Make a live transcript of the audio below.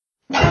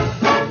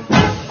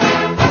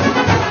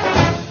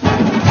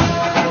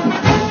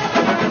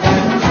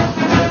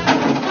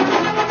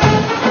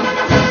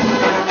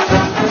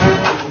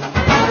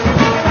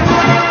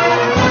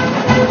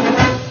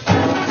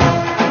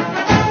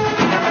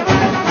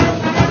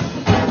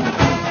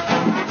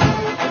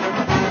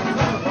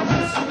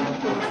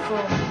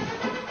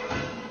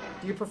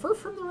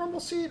from the Rumble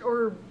Seat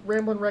or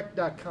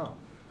RamblinWreck.com?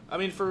 I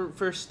mean, for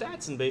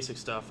stats and basic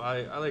stuff,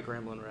 I like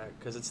Ramblin' Wreck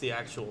because it's the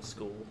actual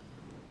school.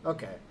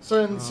 Okay.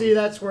 So, see,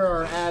 that's where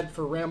our ad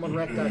for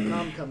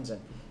RamblinWreck.com comes in.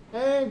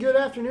 And good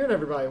afternoon,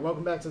 everybody.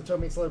 Welcome back to the Toe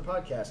Meets Leather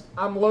podcast.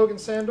 I'm Logan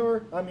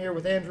Sandor. I'm here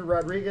with Andrew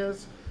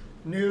Rodriguez,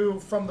 new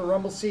From the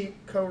Rumble Seat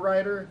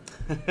co-writer.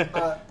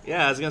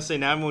 Yeah, I was going to say,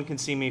 now everyone can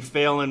see me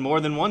fail in more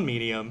than one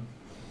medium.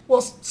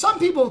 Well, some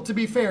people, to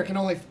be fair, can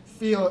only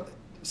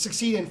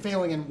succeed in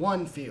failing in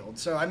one field.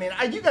 So, I mean,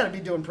 you got to be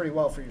doing pretty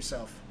well for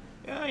yourself.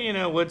 Yeah, you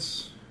know,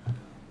 what's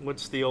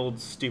the old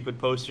stupid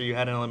poster you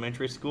had in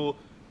elementary school?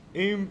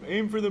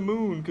 Aim for the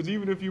moon, because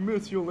even if you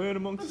miss, you'll land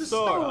amongst the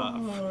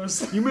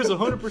stars. You miss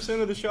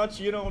 100% of the shots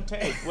you don't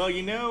take. Well,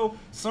 you know,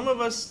 some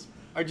of us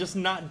are just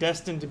not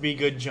destined to be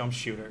good jump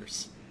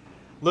shooters.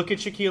 Look at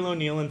Shaquille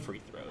O'Neal in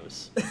free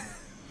throws.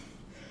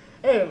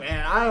 Hey,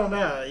 man, I don't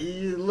know.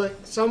 You look,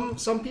 some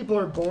people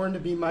are born to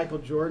be Michael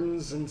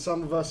Jordans, and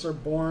some of us are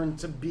born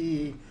to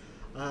be...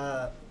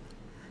 God,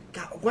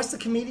 what's the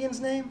comedian's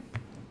name?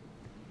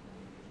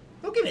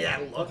 Don't give me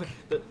that look.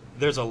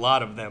 There's a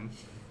lot of them.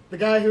 The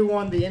guy who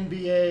won the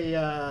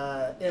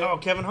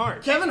NBA... Kevin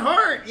Hart. Kevin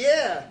Hart,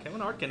 yeah.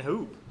 Kevin Hart can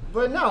hoop.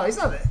 But no, he's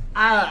not...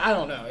 I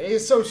don't know.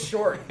 He's so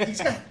short.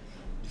 He's got...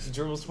 He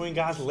dribbles between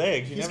guys'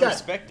 legs. You never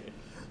expect it.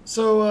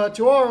 So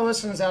to all our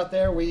listeners out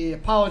there, we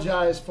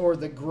apologize for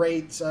the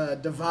great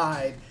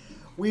divide.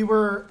 We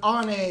were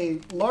on a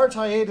large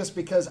hiatus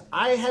because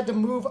I had to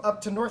move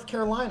up to North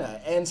Carolina,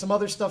 and some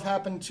other stuff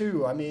happened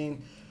too. I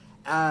mean...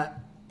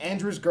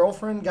 Andrew's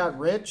girlfriend got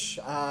rich.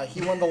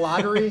 He won the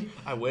lottery.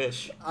 I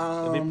wish.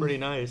 It'd be pretty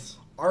nice.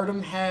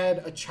 Artem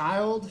had a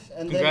child.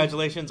 And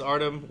Congratulations,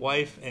 Artem,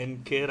 wife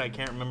and kid. I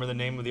can't remember the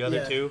name of the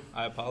other two.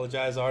 I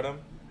apologize, Artem.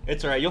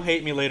 It's all right. You'll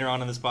hate me later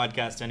on in this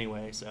podcast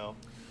anyway, so...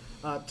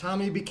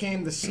 Tommy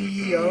became the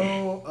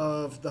CEO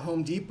of the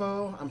Home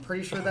Depot. I'm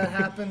pretty sure that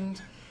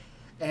happened.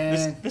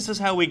 And this is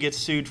how we get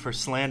sued for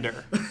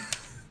slander.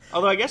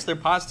 Although I guess they're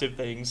positive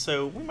things,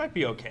 so we might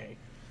be okay.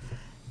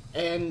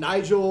 And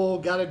Nigel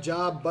got a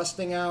job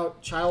busting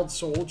out child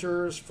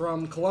soldiers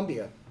from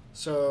Colombia.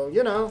 So,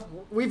 you know,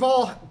 we've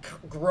all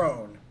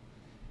grown.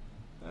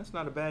 That's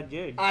not a bad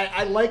gig.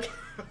 I like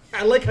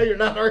how you're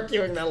not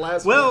arguing that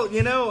last one. Well,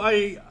 you know,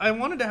 I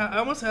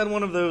almost had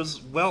one of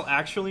those well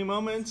actually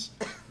moments,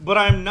 but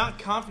I'm not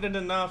confident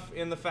enough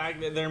in the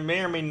fact that there may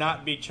or may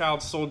not be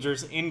child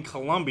soldiers in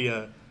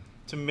Colombia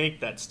to make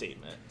that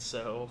statement.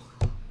 So,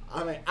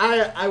 I mean,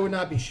 I would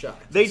not be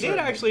shocked. They did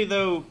actually,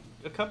 though.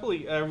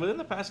 Within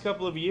the past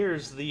couple of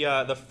years, the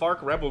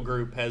FARC rebel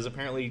group has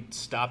apparently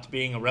stopped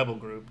being a rebel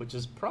group, which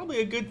is probably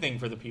a good thing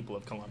for the people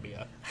of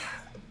Colombia.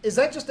 Is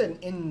that just an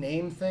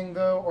in-name thing,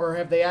 though, or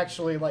have they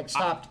actually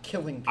stopped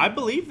killing people? I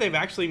believe they've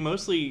actually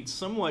mostly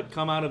somewhat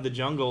come out of the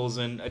jungles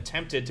and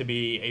attempted to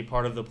be a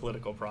part of the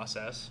political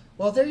process.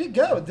 Well, there you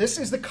go. This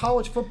is the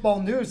college football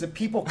news that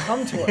people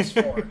come to us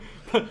for.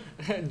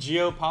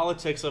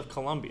 Geopolitics of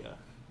Colombia.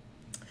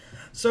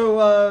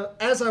 So,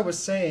 as I was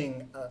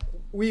saying...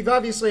 we've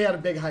obviously had a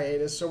big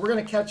hiatus, so we're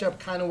going to catch up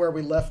kind of where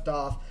we left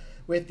off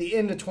with the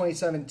end of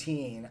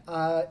 2017.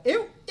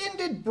 It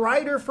ended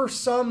brighter for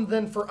some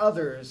than for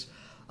others.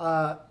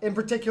 In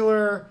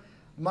particular,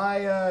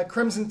 my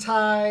Crimson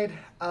Tide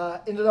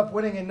ended up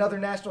winning another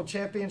national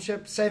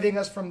championship, saving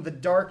us from the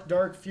dark,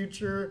 dark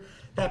future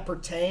that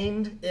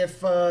pertained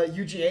if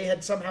UGA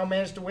had somehow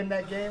managed to win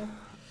that game.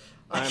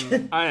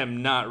 I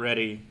am not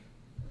ready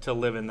to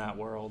live in that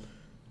world.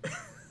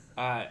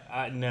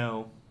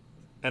 No.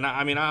 And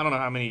I mean, I don't know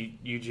how many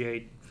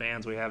UGA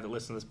fans we have that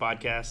listen to this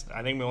podcast.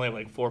 I think we only have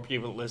like 4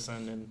 people that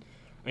listen, and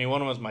I mean,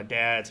 one of them is my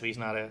dad, so he's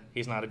not a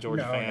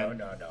Georgia fan.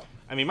 No.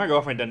 I mean, my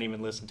girlfriend doesn't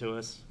even listen to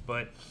us.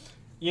 But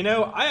you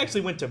know, I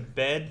actually went to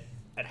bed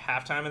at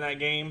halftime of that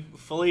game,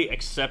 fully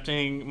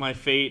accepting my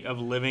fate of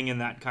living in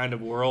that kind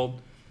of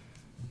world.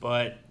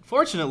 But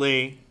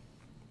fortunately,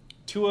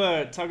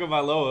 Tua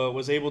Tagovailoa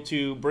was able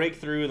to break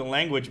through the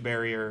language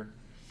barrier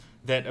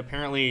that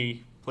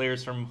apparently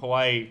players from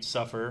Hawaii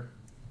suffer.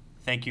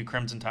 Thank you,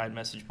 Crimson Tide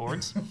message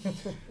boards.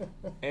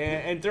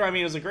 and throw, I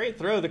mean, it was a great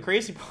throw. The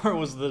crazy part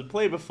was the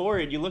play before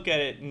it. You look at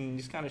it and you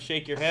just kind of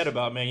shake your head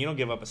about, man, you don't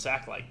give up a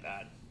sack like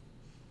that.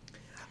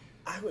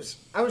 I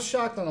was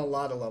shocked on a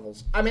lot of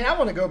levels. I mean, I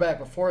want to go back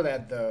before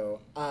that,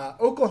 though.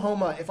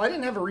 Oklahoma, if I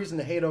didn't have a reason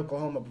to hate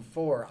Oklahoma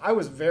before, I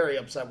was very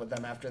upset with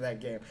them after that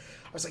game.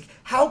 I was like,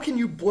 how can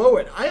you blow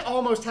it? I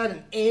almost had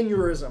an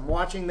aneurysm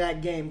watching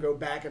that game go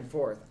back and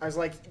forth. I was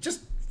like,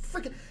 just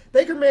freaking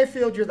Baker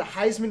Mayfield, you're the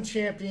Heisman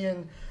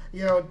champion.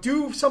 You know,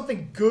 do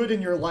something good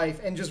in your life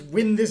and just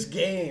win this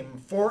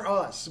game for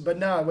us. But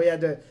no, we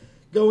had to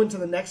go into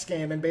the next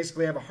game and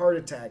basically have a heart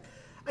attack.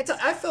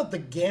 I felt the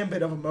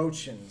gambit of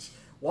emotions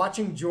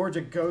watching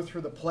Georgia go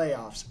through the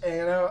playoffs.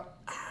 And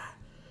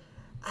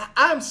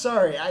I'm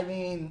sorry. I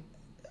mean,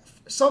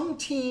 some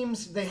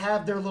teams, they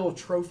have their little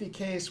trophy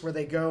case where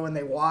they go and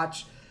they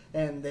watch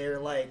and they're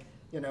like,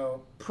 you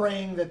know,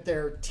 praying that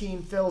their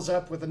team fills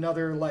up with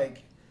another,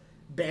 like,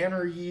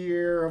 banner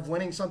year of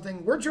winning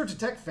something. We're Georgia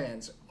Tech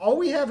fans. All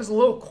we have is a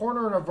little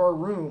corner of our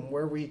room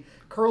where we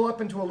curl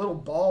up into a little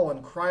ball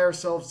and cry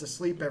ourselves to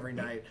sleep every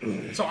night.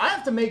 So I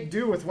have to make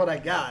do with what I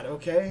got,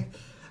 okay?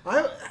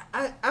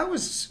 I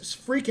was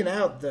freaking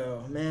out,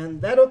 though, man.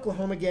 That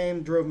Oklahoma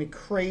game drove me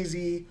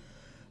crazy.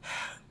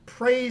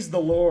 Praise the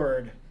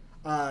Lord.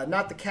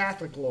 Not the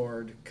Catholic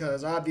Lord,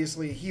 because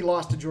obviously he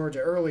lost to Georgia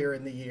earlier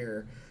in the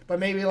year. But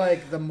maybe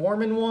like the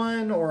Mormon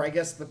one, or I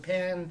guess the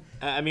Pan.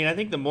 I mean, I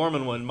think the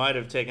Mormon one might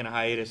have taken a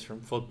hiatus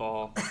from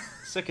football.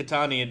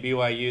 Sikatani and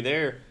BYU,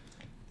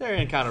 they're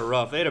in kind of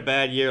rough. They had a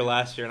bad year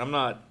last year, and I'm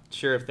not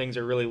sure if things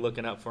are really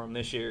looking up for them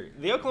this year.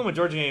 The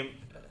Oklahoma-Georgia game,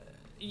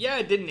 yeah,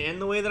 it didn't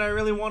end the way that I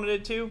really wanted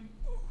it to.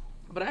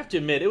 But I have to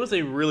admit, it was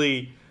a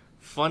really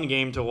fun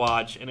game to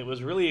watch, and it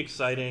was really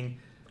exciting.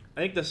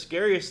 I think the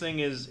scariest thing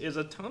is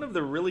a ton of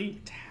the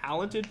really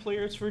talented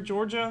players for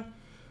Georgia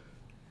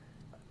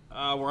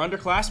were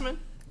underclassmen.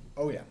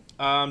 Oh, yeah.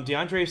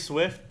 DeAndre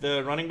Swift,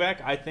 the running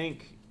back, I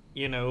think,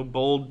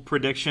 bold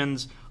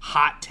predictions,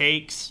 hot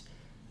takes,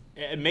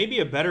 maybe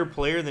a better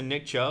player than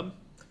Nick Chubb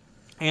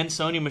and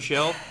Sony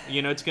Michel.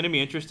 It's going to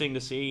be interesting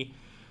to see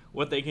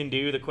what they can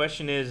do. The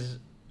question is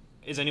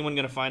anyone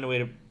going to find a way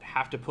to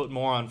have to put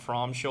more on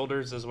Fromm's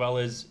shoulders, as well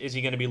as is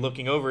he going to be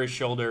looking over his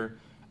shoulder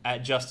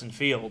at Justin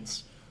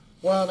Fields?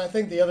 Well, and I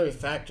think the other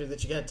factor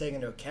that you got to take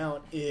into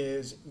account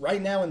is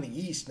right now in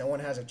the East, no one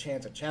has a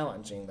chance of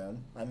challenging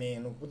them. I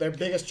mean, their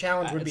biggest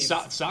challenge would be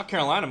South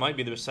Carolina might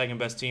be their second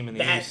best team in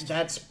the East.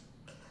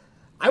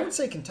 I would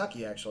say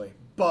Kentucky actually,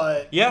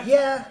 but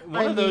yeah,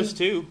 one of those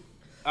two.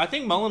 I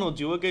think Mullen will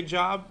do a good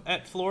job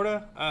at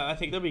Florida. I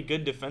think they'll be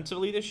good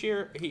defensively this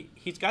year.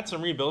 He's got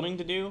some rebuilding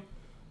to do.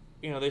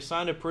 They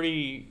signed a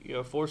pretty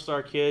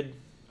 4-star kid,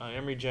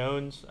 Emory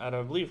Jones, out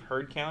of I believe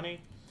Heard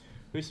County,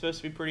 who's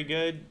supposed to be pretty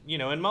good.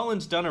 And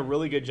Mullen's done a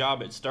really good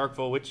job at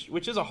Starkville,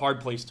 which is a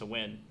hard place to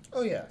win.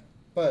 Oh, yeah.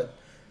 But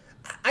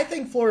I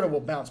think Florida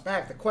will bounce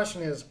back. The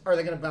question is, are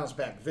they going to bounce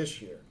back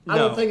this year? I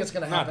don't think it's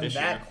going to happen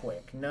that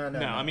quick. No.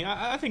 I mean,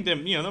 I think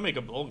they'll make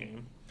a bowl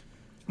game.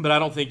 But I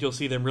don't think you'll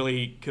see them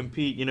really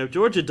compete.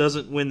 Georgia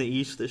doesn't win the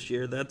East this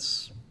year.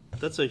 That's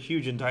a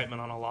huge indictment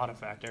on a lot of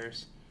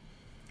factors.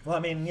 Well, I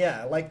mean,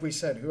 yeah, like we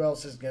said, who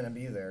else is going to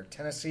be there?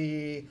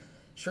 Tennessee,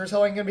 sure as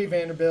hell ain't going to be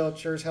Vanderbilt.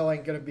 Sure as hell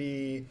ain't going to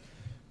be...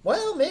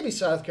 Well, maybe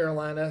South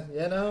Carolina,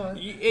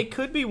 It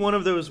could be one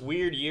of those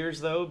weird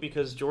years, though,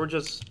 because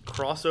Georgia's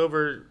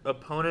crossover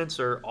opponents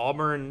are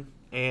Auburn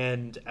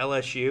and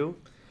LSU.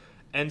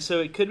 And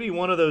so it could be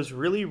one of those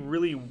really,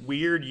 really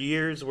weird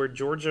years where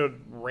Georgia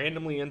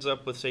randomly ends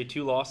up with, say,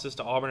 2 losses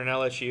to Auburn and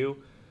LSU,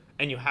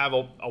 and you have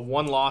a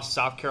one-loss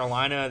South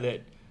Carolina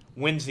that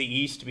wins the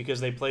East because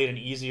they played an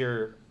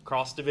easier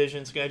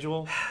cross-division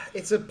schedule.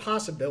 It's a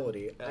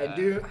possibility.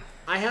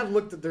 I have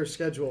looked at their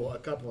schedule a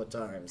couple of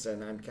times,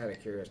 and I'm kind of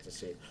curious to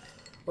see.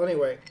 Well,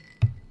 anyway,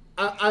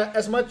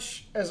 as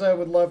much as I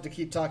would love to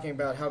keep talking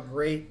about how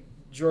great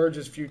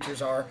Georgia's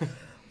futures are,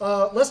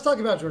 let's talk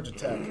about Georgia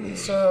Tech.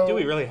 So, do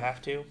we really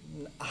have to?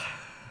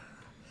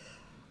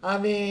 I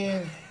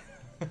mean,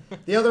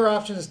 the other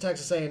option is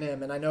Texas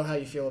A&M, and I know how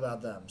you feel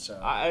about them. So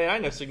I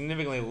know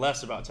significantly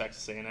less about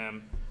Texas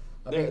A&M.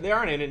 They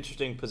are in an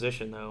interesting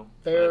position, though.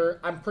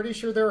 I'm pretty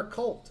sure they're a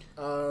cult.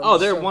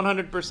 They're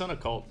 100% a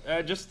cult.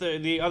 Just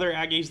the other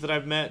Aggies that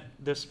I've met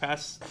this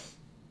past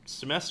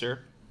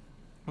semester,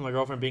 my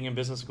girlfriend being in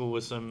business school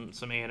with some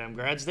A&M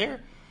grads,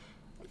 they're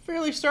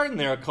fairly certain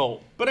they're a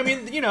cult. But I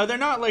mean, they're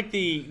not like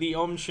the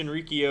Om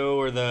Shinrikyo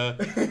or the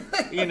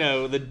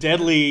the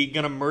deadly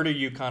gonna murder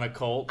you kind of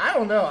cult. I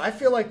don't know. I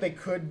feel like they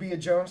could be a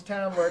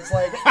Jonestown where it's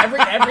like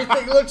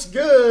everything looks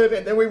good,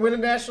 and then we win a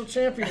national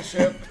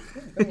championship.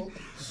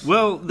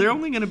 Well, they're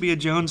only going to be a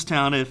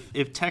Jonestown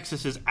if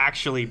Texas is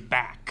actually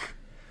back.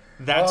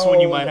 That's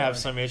when you might have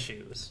some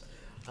issues.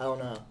 I don't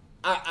know.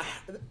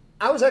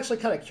 I was actually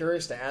kind of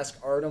curious to ask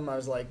Artem. I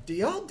was like, do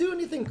y'all do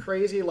anything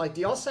crazy? Like,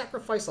 do y'all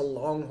sacrifice a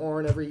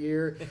longhorn every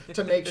year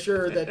to make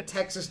sure that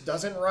Texas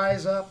doesn't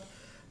rise up?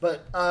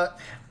 But,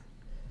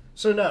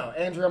 so no,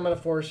 Andrew, I'm going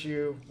to force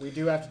you. We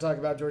do have to talk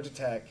about Georgia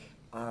Tech.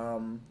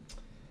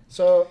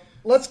 So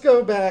let's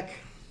go back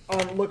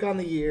look on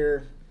the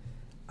year.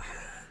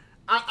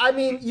 I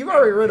mean, you've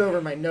already read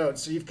over my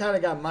notes, so you've kind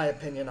of got my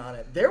opinion on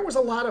it. There was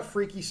a lot of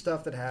freaky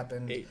stuff that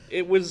happened.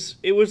 It was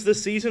the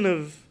season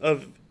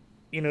of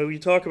you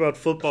talk about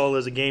football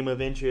as a game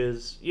of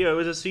inches. It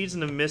was a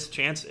season of missed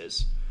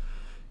chances.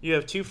 You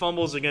have 2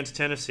 fumbles against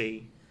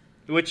Tennessee,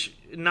 which,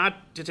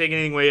 not to take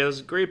anything away, it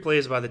was great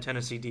plays by the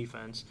Tennessee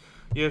defense.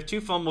 You have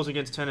 2 fumbles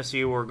against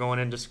Tennessee who are going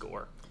in to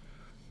score,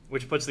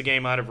 which puts the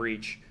game out of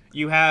reach.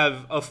 You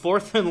have a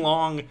 4th and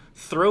long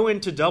throw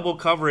into double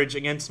coverage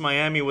against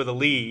Miami with a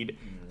lead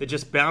that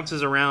just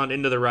bounces around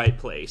into the right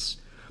place.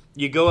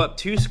 You go up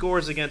 2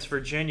 scores against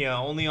Virginia,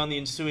 only on the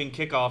ensuing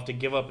kickoff to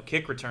give up a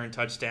kick return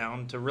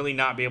touchdown to really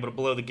not be able to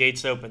blow the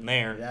gates open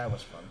there. Yeah, it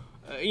was fun.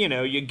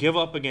 You give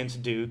up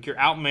against Duke. You're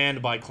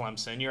outmanned by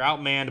Clemson. You're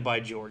outmanned by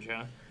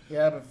Georgia.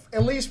 Yeah, but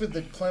at least with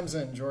the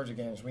Clemson and Georgia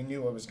games, we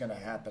knew what was going to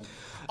happen.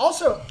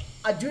 Also,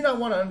 I do not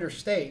want to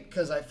understate,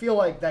 because I feel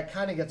like that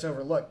kind of gets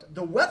overlooked.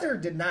 The weather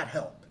did not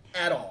help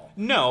at all.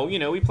 No,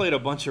 we played a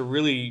bunch of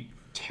really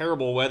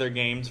terrible weather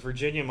games.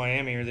 Virginia and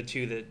Miami are the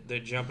two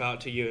that jump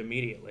out to you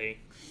immediately.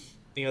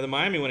 The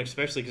Miami one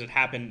especially because it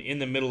happened in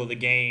the middle of the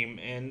game,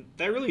 and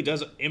that really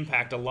does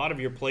impact a lot of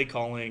your play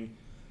calling.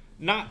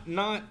 Not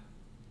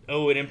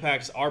it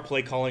impacts our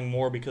play calling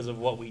more because of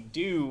what we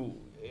do,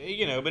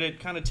 but it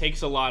kind of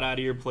takes a lot out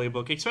of your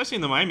playbook, especially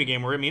in the Miami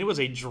game where, it was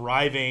a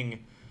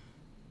driving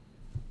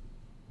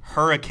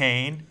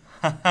hurricane.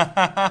 I'm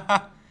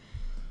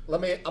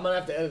going to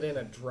have to edit in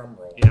a drum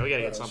roll. Yeah, we got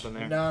to get something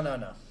there.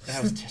 No.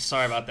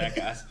 Sorry about that,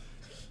 guys.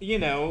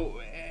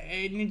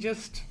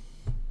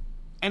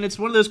 And it's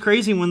one of those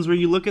crazy ones where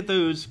you look at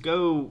those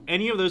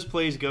any of those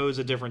plays goes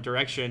a different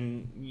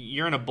direction.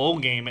 You're in a bowl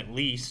game at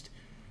least.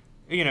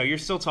 You're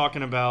still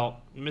talking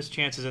about missed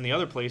chances in the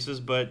other places,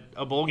 but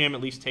a bowl game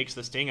at least takes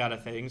the sting out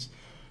of things.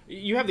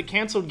 You have the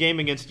canceled game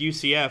against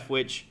UCF,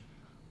 which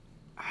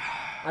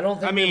I don't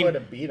think we would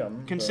have beat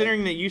them.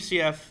 Considering that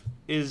UCF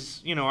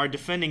is, our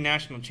defending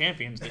national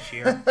champions this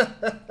year,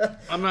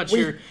 I'm not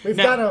sure. We've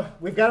got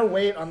to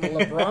wait on the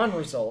LeBron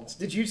results.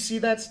 Did you see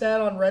that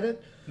stat on Reddit?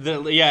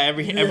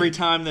 Every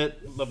time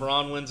that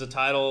LeBron wins a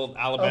title,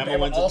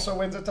 Alabama also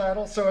wins a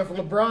title. So if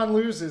LeBron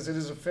loses, it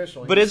is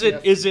official. But is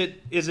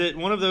it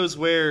one of those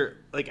where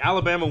like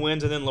Alabama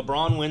wins and then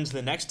LeBron wins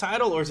the next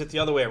title, or is it the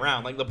other way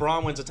around? Like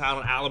LeBron wins a title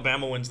and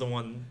Alabama wins the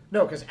one?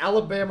 No, because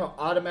Alabama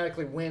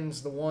automatically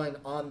wins the one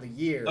on the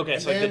year. Okay,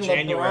 so like the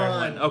January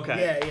one.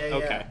 Okay. Yeah.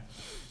 Okay.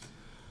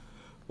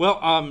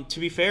 Well, to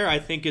be fair, I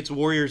think it's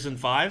Warriors in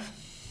 5.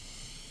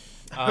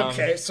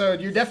 Okay, so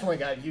you definitely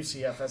got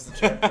UCF as the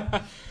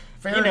champion.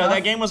 Fair enough.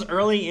 That game was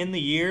early in the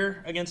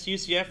year against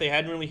UCF. They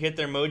hadn't really hit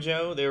their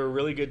mojo. They were a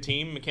really good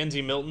team.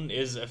 Mackenzie Milton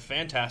is a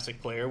fantastic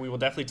player. We will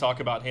definitely talk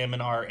about him in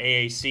our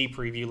AAC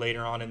preview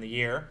later on in the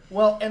year.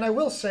 Well, and I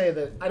will say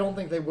that I don't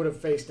think they would have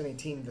faced any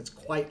team that's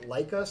quite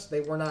like us.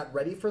 They were not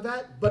ready for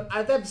that. But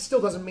that still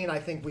doesn't mean I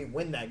think we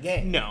win that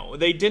game. No,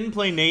 they didn't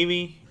play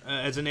Navy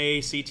as an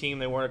AAC team.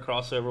 They weren't a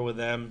crossover with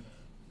them.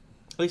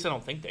 At least I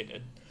don't think they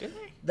did. Did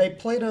they? They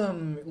played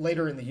them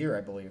later in the year,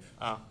 I believe.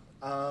 Oh.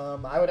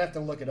 I would have to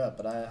look it up,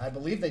 but I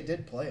believe they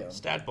did play him.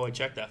 Stat boy,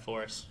 check that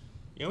for us.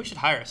 We should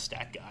hire a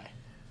stat guy.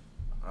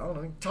 I don't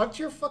know. Talk to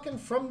your fucking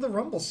From the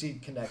Rumble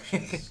Seed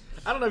connections.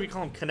 I don't know if you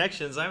call them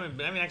connections. I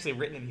haven't actually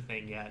written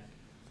anything yet.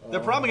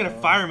 They're probably going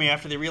to fire me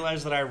after they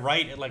realize that I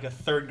write at like a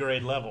 3rd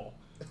grade level.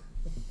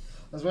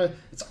 That's why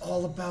it's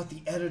all about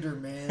the editor,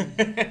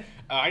 man.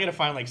 I got to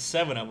find like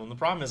 7 of them. The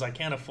problem is I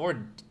can't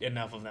afford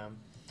enough of them.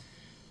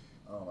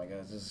 Oh my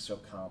god, this is so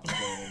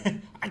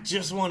complicated. I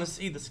just want to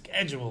see the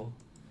schedule.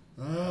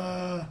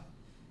 So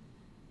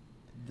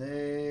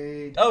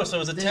it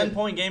was a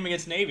 10-point game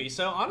against Navy.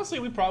 So honestly,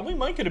 we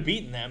might could have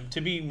beaten them,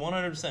 to be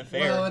 100%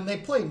 fair. Well, and they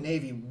played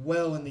Navy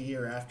well in the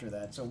year after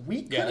that, so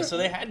we could so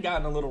they had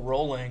gotten a little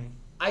rolling.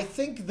 I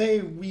think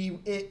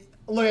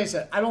like I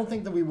said, I don't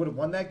think that we would have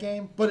won that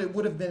game, but it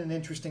would have been an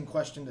interesting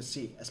question to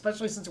see,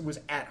 especially since it was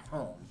at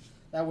home.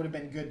 That would have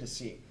been good to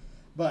see.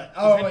 But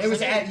it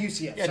was at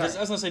UCF. Yeah, I was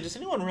gonna say, does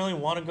anyone really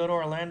want to go to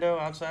Orlando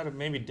outside of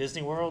maybe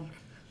Disney World?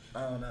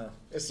 I don't know.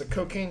 It's the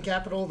cocaine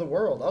capital of the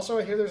world. Also,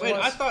 I hear there's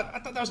I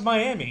thought that was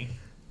Miami.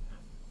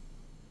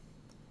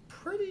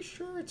 Pretty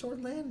sure it's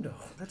Orlando.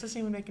 That doesn't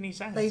even make any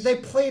sense. They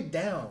played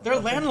down. They're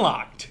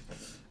landlocked.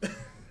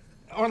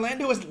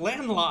 Orlando is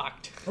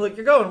landlocked. Look,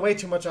 you're going way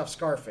too much off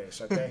Scarface,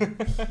 okay?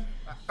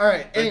 All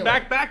right, anyway.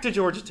 Back to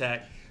Georgia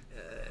Tech.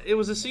 It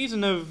was a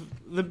season of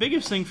the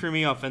biggest thing for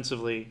me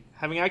offensively,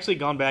 having actually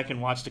gone back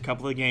and watched a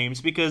couple of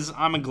games, because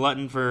I'm a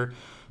glutton for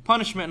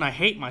punishment and I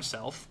hate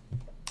myself.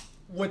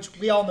 Which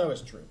we all know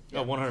is true.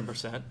 Oh,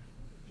 100%.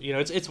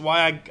 It's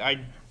why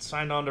I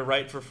signed on to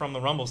write for From the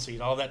Rumble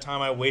Seat. All that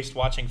time I waste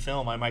watching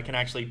film, I can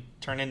actually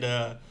turn into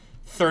a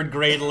 3rd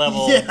grade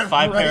level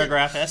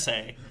 5-paragraph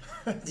essay.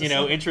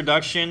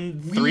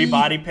 Introduction, 3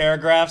 body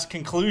paragraphs,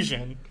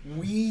 conclusion.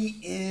 We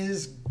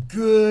is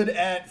good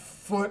at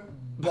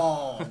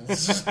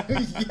footballs.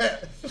 Yeah.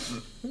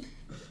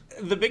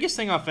 The biggest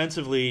thing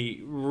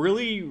offensively,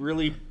 really,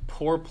 really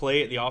poor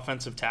play at the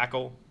offensive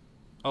tackle.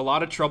 A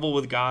lot of trouble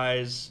with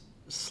guys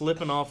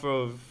slipping off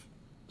of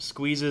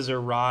squeezes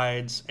or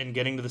rides and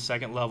getting to the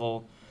second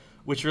level,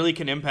 which really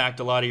can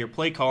impact a lot of your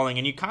play calling.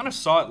 And you kind of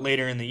saw it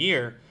later in the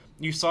year.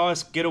 You saw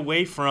us get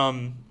away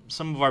from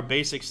some of our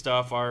basic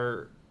stuff,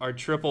 our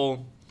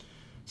triple,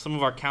 some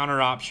of our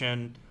counter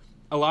option,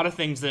 a lot of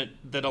things that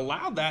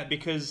allowed that,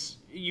 because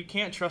you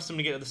can't trust them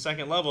to get to the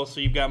second level.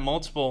 So you've got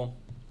multiple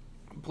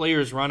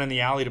players running the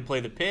alley to play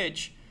the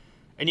pitch,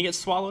 and you get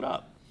swallowed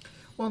up.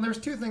 Well, there's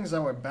 2 things I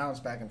would bounce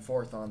back and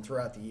forth on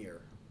throughout the year.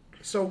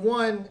 So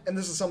one, and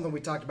this is something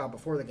we talked about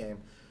before the game,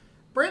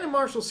 Brandon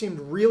Marshall seemed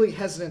really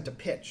hesitant to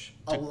pitch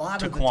a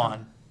lot of the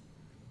time.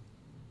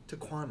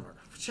 Taquan Marshall.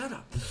 Shut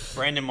up.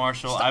 Brandon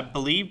Marshall, I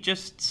believe,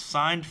 just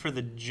signed for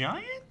the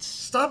Giants?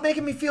 Stop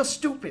making me feel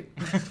stupid.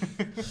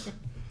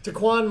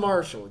 Taquan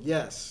Marshall,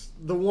 yes.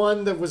 The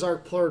one that was our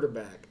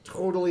quarterback.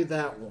 Totally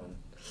that one.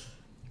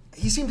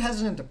 He seemed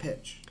hesitant to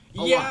pitch.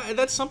 Yeah,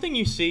 that's something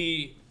you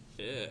see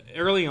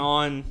early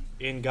on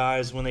in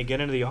guys when they get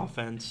into the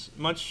offense.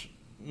 Much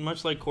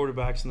like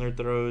quarterbacks in their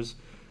throws,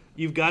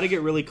 you've got to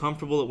get really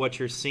comfortable at what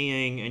you're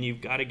seeing, and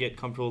you've got to get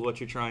comfortable with what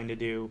you're trying to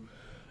do.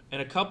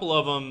 And a couple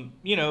of them,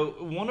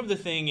 one of the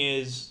thing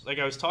is, like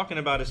I was talking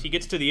about, is he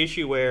gets to the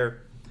issue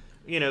where,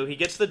 he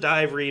gets the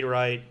dive read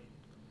right.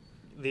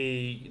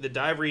 The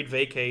dive read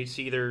vacates,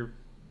 either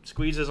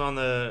squeezes on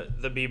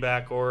the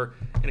B-back or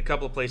in a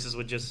couple of places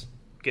would just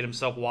get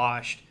himself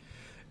washed.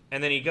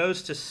 And then he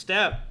goes to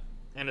step,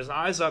 and his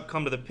eyes up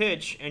come to the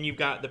pitch, and you've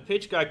got the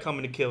pitch guy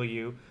coming to kill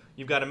you.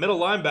 You've got a middle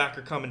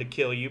linebacker coming to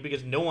kill you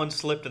because no one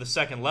slipped to the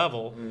second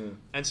level.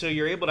 And so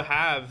you're able to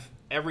have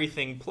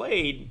everything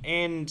played,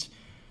 and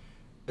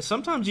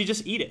sometimes you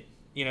just eat it.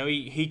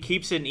 He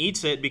keeps it and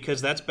eats it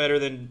because that's better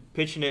than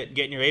pitching it,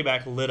 getting your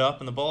A-back lit up,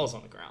 and the ball's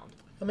on the ground.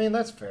 I mean,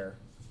 that's fair.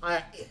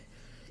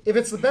 If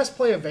it's the best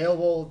play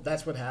available,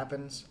 that's what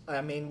happens.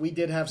 I mean, we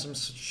did have some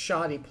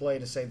shoddy play,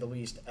 to say the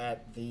least,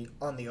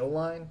 on the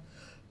O-line.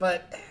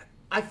 But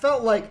I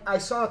felt like I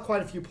saw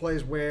quite a few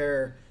plays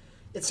where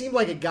it seemed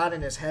like it got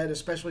in his head,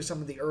 especially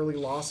some of the early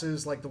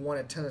losses, like the one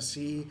at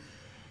Tennessee,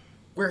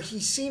 where he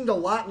seemed a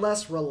lot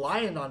less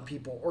reliant on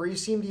people, or he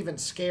seemed even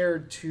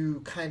scared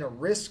to kind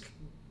of risk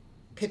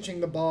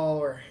pitching the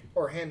ball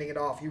or handing it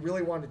off. He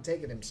really wanted to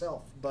take it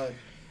himself, but...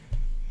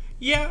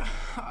 Yeah,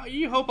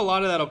 you hope a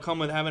lot of that will come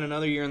with having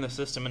another year in the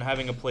system and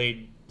having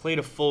played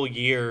a full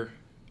year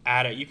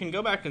at it. You can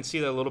go back and see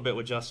that a little bit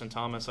with Justin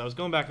Thomas. I was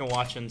going back and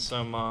watching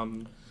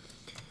some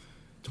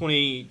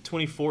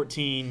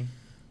 2014.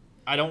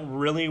 I don't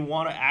really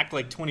want to act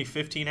like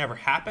 2015 ever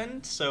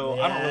happened, so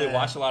I don't really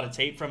watch a lot of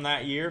tape from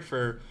that year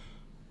for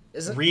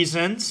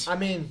reasons. I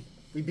mean,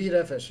 we beat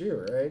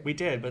FSU, right? We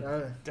did, but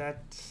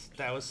that's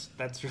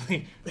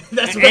really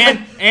that's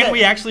and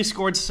we actually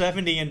scored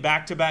 70 in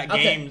back-to-back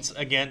games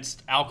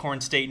against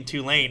Alcorn State and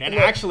Tulane. And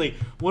actually,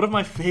 one of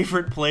my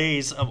favorite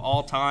plays of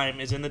all time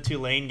is in the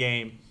Tulane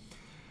game.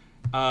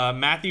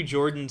 Matthew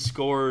Jordan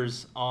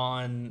scores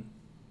on,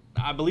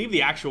 I believe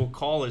the actual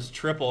call is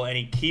triple, and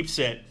he keeps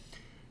it.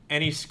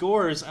 And he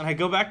scores, and I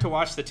go back to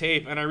watch the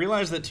tape, and I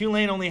realize that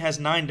Tulane only has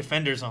 9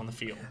 defenders on the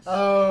field.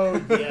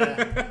 Oh,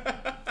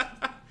 yeah.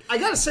 I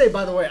gotta say,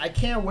 by the way, I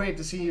can't wait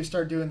to see you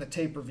start doing the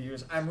tape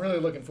reviews. I'm really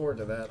looking forward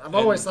to that. I've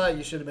always thought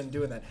you should have been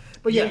doing that.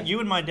 But yeah, you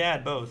and my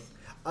dad both.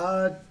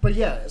 But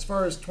yeah, as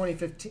far as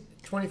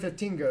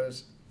 2015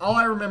 goes, all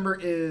I remember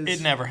is...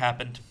 It never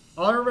happened.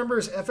 All I remember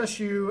is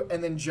FSU,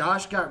 and then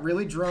Josh got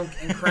really drunk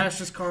and crashed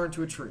his car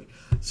into a tree.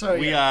 So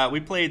we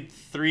played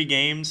 3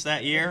 games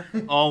that year,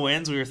 all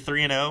wins. We were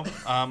 3-0.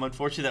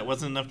 Unfortunately, that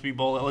wasn't enough to be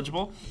bowl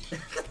eligible.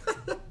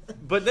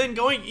 But then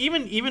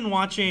even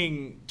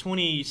watching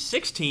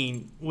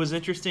 2016 was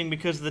interesting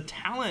because the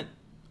talent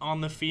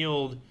on the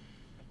field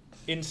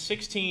in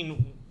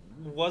 16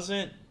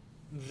 wasn't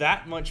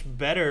that much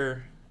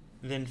better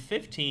than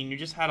 15. You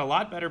just had a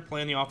lot better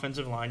play on the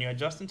offensive line. You had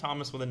Justin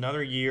Thomas with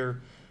another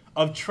year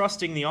of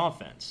trusting the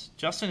offense.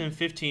 Justin in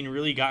 15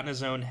 really got in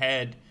his own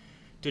head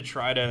to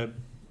try to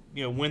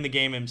win the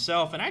game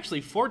himself. And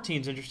actually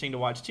 14 is interesting to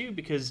watch too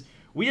because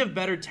we have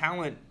better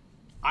talent,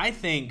 I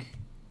think,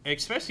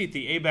 especially at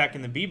the A-back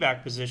and the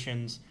B-back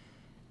positions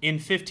in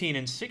 15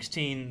 and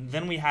 16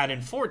 than we had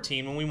in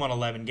 14 when we won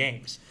 11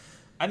 games.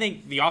 I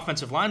think the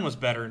offensive line was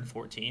better in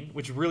 14,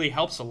 which really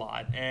helps a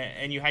lot.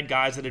 And you had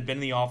guys that had been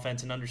in the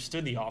offense and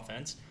understood the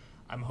offense.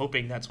 I'm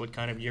hoping that's what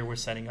kind of year we're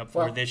setting up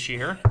for this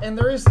year. And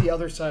there is the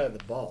other side of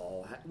the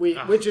ball,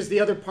 which is the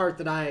other part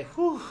that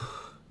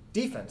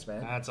defense,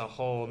 man. That's a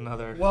whole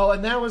nother... Well,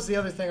 and that was the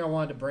other thing I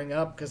wanted to bring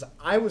up because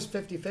I was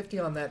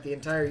 50-50 on that the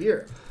entire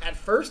year. At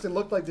first, it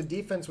looked like the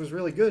defense was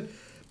really good.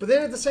 But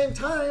then at the same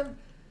time,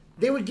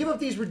 they would give up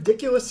these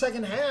ridiculous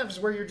second halves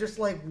where you're just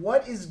like,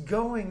 what is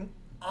going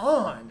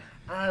on?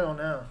 I don't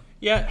know.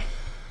 Yeah,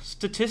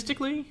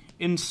 statistically,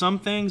 in some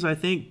things, I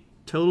think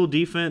total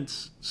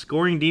defense,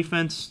 scoring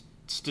defense,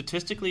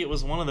 statistically, it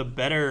was one of the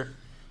better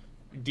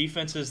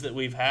defenses that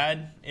we've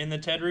had in the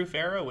Ted Roof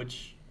era,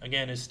 which...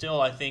 Again, is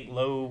still, I think,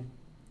 low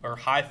or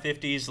high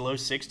 50s, low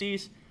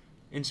 60s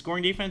in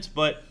scoring defense.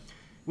 But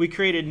we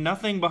created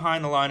nothing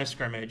behind the line of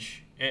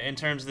scrimmage in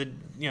terms of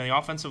the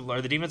offensive or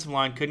the defensive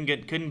line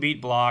couldn't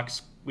beat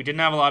blocks. We didn't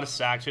have a lot of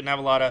sacks. We didn't have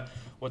a lot of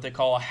what they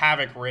call a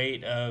havoc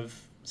rate of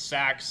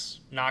sacks,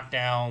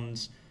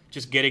 knockdowns,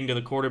 just getting to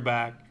the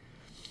quarterback.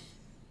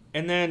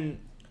 And then,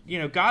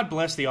 God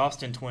bless the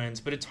Austin Twins,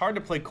 but it's hard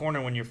to play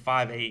corner when you're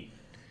 5'8".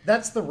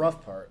 That's the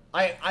rough part.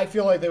 I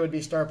feel like they would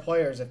be star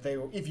players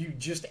if you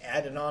just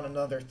added on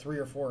another 3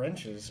 or 4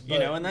 inches.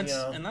 But,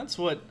 and that's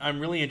what I'm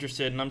really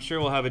interested in. I'm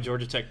sure we'll have a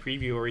Georgia Tech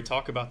preview where we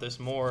talk about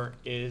this more.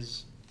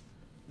 Is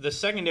the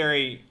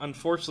secondary?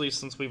 Unfortunately,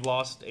 since we've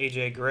lost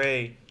AJ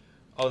Gray,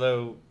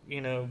 although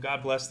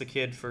God bless the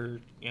kid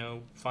for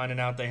finding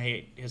out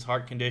his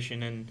heart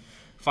condition and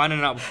finding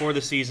it out before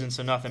the season,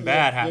 so nothing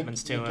bad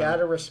happens to him. You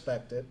gotta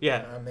respect it.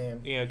 Yeah, I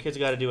mean, kid's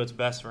got to do what's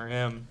best for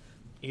him.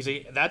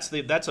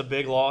 That's a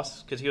big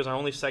loss because he was our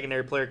only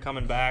secondary player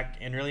coming back,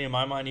 and really in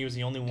my mind he was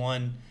the only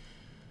one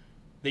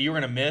that you were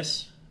going to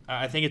miss.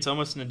 I think it's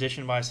almost an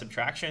addition by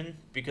subtraction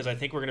because I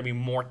think we're going to be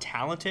more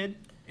talented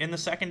in the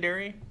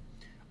secondary.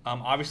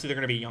 Obviously they're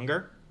going to be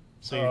younger,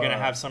 so you're going to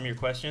have some of your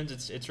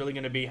questions. It's really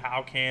going to be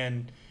how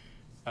can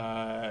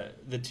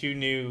the two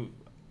new,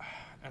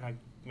 and I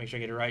make sure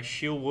I get it right,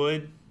 Sheil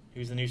Wood,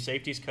 who's the new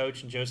safeties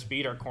coach, and Joe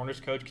Speed, our corners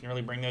coach, can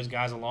really bring those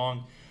guys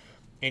along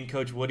in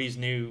Coach Woody's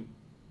new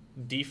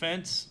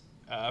defense.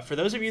 For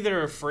those of you that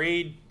are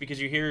afraid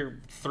because you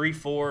hear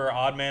 3-4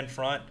 odd man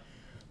front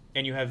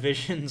and you have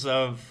visions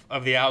of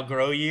the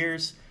outgrow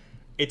years,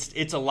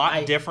 it's a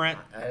lot different.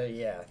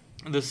 Yeah.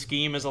 The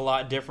scheme is a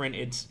lot different.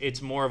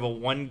 It's more of a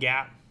one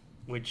gap,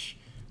 which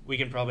we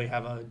can probably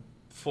have a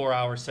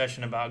 4-hour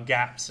session about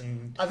gaps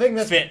and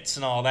fits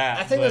and all that.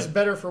 I think that's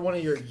better for one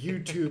of your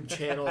YouTube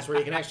channels where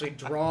you can actually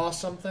draw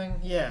something.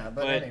 Yeah,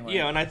 but anyway.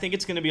 And I think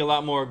it's going to be a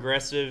lot more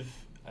aggressive.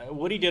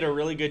 Woody did a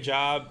really good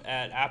job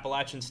at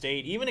Appalachian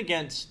State, even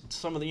against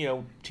some of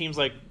the teams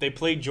like they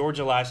played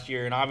Georgia last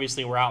year, and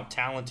obviously were out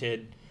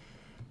talented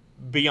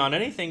beyond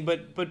anything,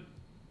 but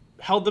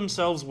held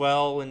themselves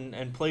well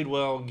and played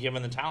well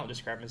given the talent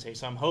discrepancy.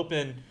 So I'm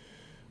hoping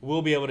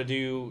we'll be able to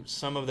do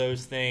some of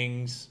those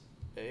things.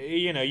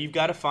 You've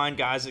got to find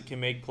guys that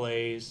can make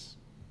plays.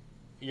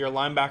 Your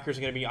linebackers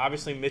are going to be,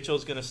 obviously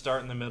Mitchell's going to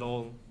start in the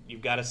middle.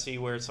 You've got to see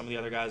where some of the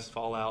other guys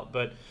fall out.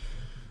 But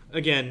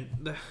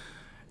again,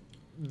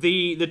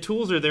 the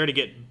tools are there to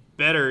get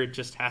better. It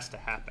just has to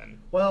happen.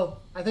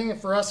 Well, I think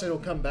for us it'll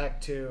come back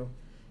to,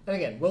 and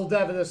again, we'll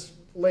dive into this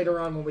later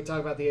on when we talk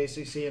about the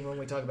ACC and when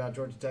we talk about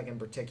Georgia Tech in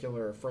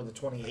particular for the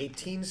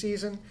 2018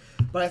 season.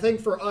 But I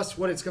think for us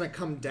what it's going to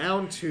come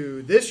down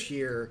to this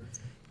year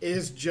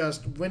is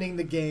just winning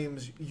the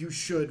games you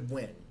should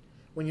win.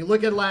 When you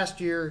look at last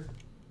year,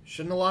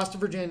 shouldn't have lost to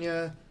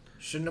Virginia,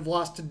 shouldn't have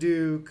lost to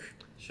Duke.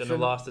 Shouldn't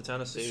have lost to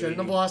Tennessee. Shouldn't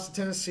have lost to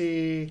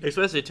Tennessee.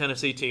 Especially a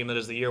Tennessee team that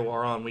as the year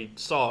wore on, we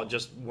saw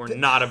just were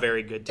not a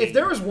very good team. If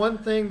there was one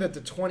thing that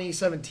the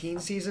 2017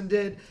 season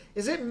did,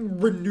 is it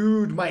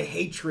renewed my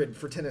hatred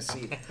for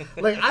Tennessee.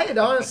 Like, I had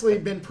honestly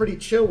been pretty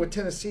chill with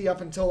Tennessee up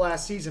until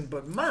last season,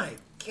 but my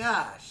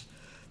gosh,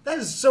 that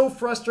is so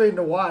frustrating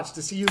to watch,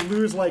 to see you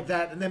lose like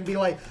that and then be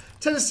like,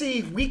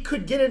 Tennessee, we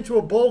could get into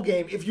a bowl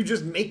game if you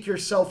just make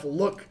yourself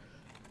look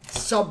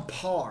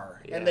subpar.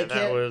 Yeah,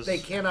 and they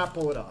cannot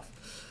pull it off.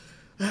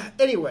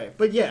 Anyway,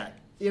 but yeah,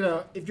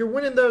 if you're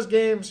winning those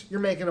games, you're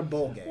making a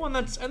bowl game. Well, and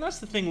that's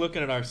the thing.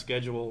 Looking at our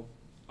schedule,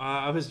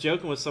 I was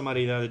joking with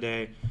somebody the other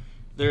day.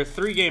 There are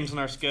 3 games on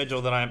our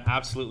schedule that I'm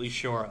absolutely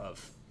sure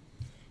of.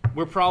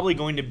 We're probably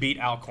going to beat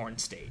Alcorn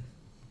State.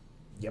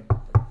 Yep.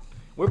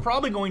 We're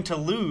probably going to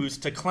lose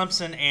to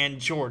Clemson and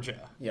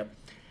Georgia. Yep.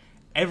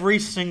 Every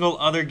single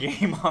other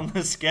game on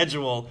the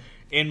schedule,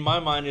 in my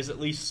mind, is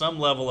at least some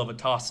level of a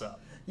toss-up.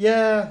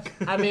 Yeah,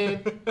 I mean,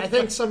 I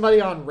think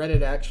somebody on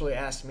Reddit actually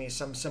asked me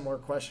some similar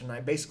question.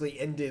 I basically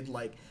ended,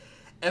 like,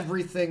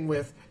 everything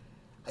with,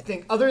 I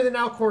think, other than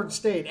Alcorn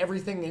State,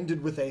 everything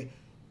ended with a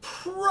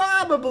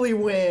probably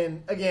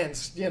win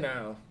against,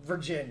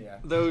 Virginia.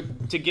 Though,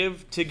 to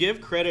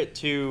give credit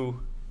to,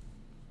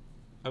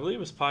 I believe it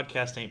was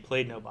Podcast Ain't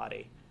Played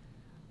Nobody,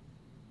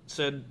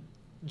 said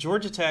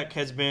Georgia Tech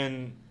has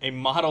been a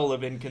model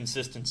of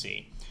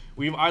inconsistency.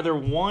 We've either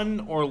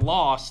won or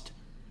lost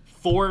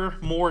 4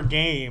 more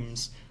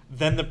games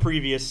than the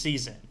previous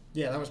season.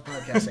 Yeah, that was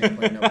Podcast Ain't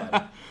Played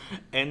Nobody.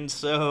 And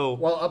so...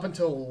 Well, up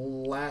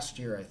until last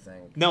year, I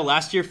think. No,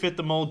 last year fit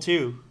the mold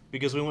too,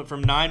 because we went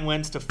from 9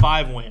 wins to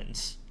 5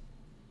 wins.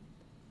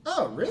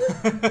 Oh, really?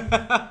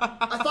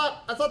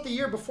 I thought the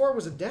year before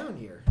was a down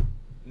year.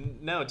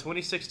 No,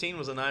 2016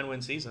 was a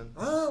 9-win season.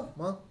 Oh,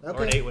 well, okay.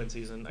 Or an 8-win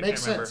season. I can't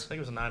remember. Sense. I think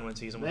it was a 9-win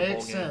season with a bowl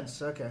Makes game.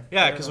 sense, okay.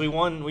 Yeah, because we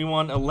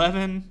won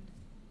 11,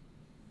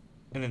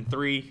 and then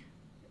 3,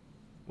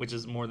 which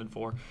is more than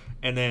 4,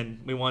 and then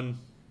we won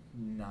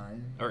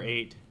 9 or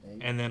 8,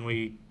 and then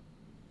we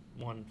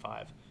won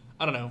 5.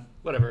 I don't know.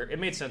 Whatever. It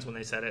made sense when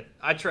they said it.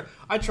 I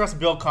trust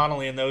Bill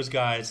Connolly and those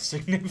guys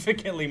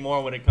significantly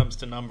more when it comes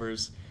to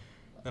numbers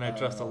than I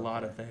trust a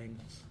lot of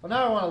things. Well,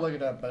 now I want to look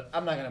it up, but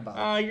I'm not going to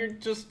bother. You're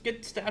just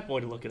get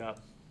Statboy to look it up.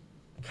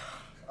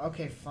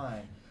 Okay,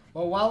 fine.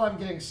 Well, while I'm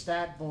getting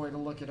Statboy to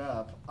look it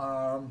up,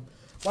 why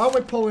don't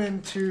we pull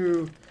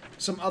into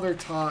some other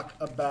talk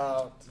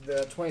about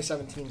the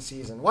 2017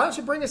 season? Why don't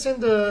you bring us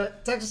into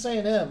Texas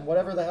A&M,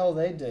 whatever the hell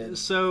they did?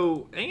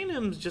 So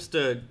A&M's just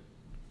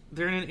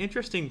they're in an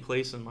interesting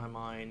place in my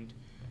mind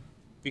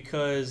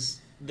because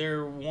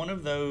they're one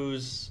of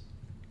those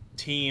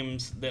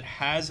teams that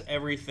has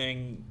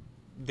everything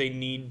they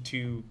need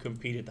to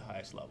compete at the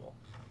highest level.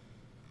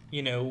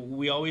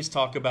 We always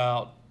talk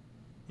about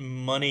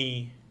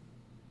money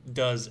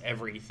does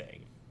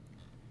everything.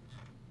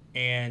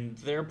 And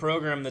they're a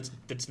program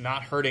that's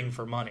not hurting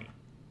for money.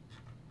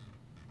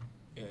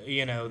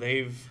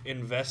 They've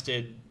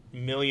invested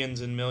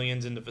millions and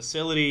millions into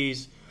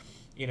facilities.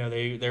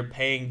 They're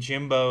paying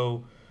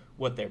Jimbo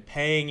what they're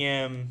paying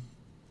him,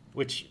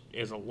 which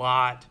is a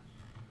lot.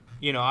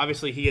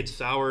 Obviously he had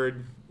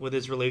soured with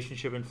his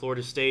relationship in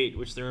Florida State,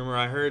 which the rumor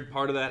I heard,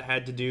 part of that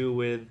had to do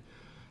with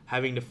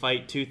having to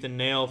fight tooth and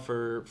nail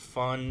for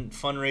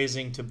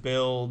fundraising to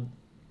build.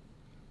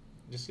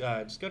 Just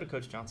go to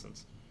Coach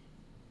Johnson's.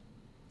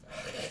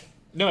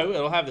 No,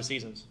 it'll have the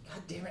seasons.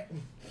 God damn it.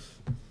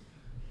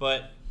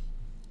 But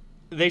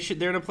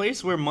they're in a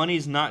place where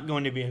money's not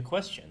going to be a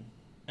question.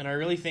 And I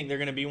really think they're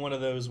going to be one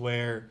of those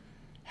where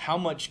how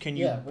much can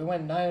you... Yeah, we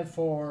went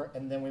 9-4,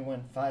 and then we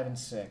went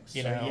 5-6.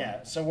 You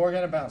know, so we're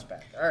going to bounce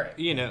back. All right.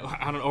 You know,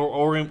 I don't,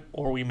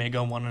 or we may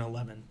go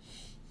 1-11.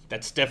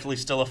 That's definitely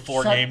still a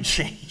 4-game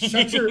change.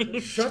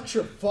 Shut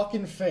your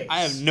fucking face. I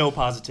have no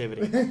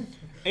positivity.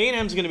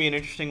 A&M's going to be an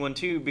interesting one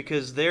too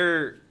because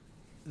they're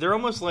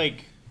almost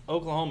like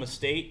Oklahoma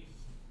State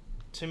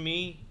to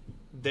me.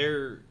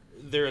 There's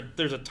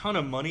a ton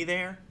of money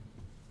there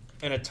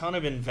and a ton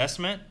of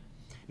investment.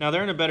 Now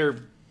they're in a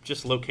better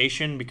just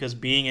location because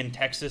being in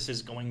Texas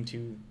is going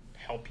to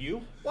help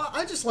you. Well,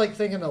 I just like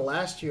thinking of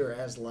last year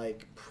as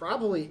like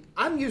probably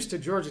I'm used to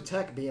Georgia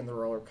Tech being the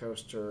roller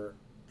coaster.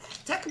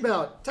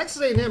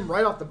 Texas A&M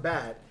right off the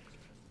bat.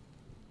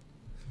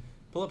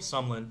 Pull up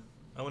Sumlin.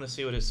 I want to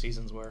see what his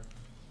seasons were.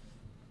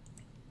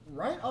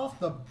 Right off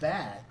the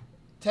bat,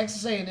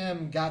 Texas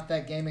A&M got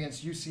that game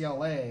against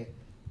UCLA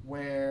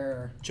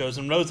where...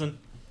 Chosen Rosen.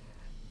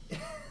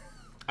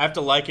 I have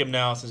to like him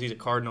now since he's a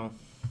Cardinal.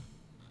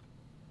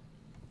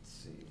 Let's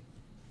see.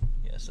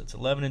 Yes, it's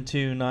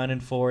 11-2,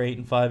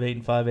 9-4,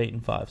 8-5,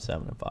 8-5, 8-5,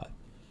 7-5.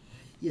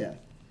 Yeah.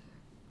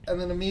 And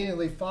then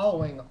immediately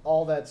following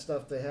all that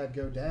stuff they had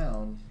go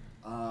down,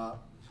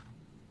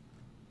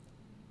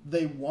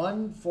 they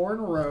won 4 in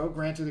a row,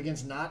 granted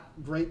against not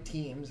great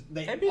teams.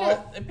 They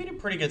beat a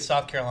pretty good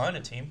South Carolina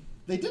team.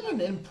 They did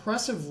an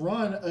impressive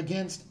run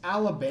against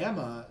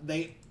Alabama.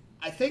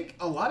 I think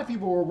a lot of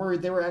people were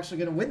worried they were actually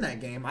going to win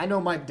that game. I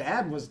know my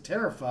dad was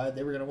terrified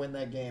they were going to win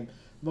that game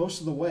most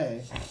of the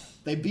way.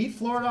 They beat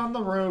Florida on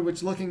the road,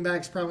 which looking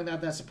back is probably not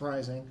that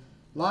surprising.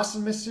 Lost to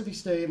Mississippi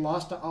State,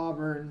 lost to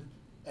Auburn.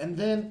 And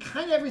then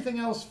kind of everything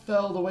else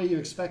fell the way you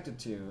expected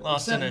to.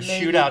 Lost in a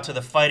shootout to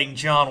the Fighting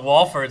John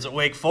Walfords at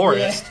Wake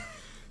Forest.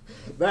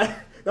 Yeah.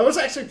 That was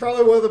actually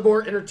probably one of the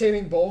more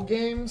entertaining bowl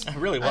games. It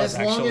really was,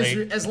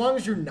 actually. As long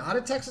as you're not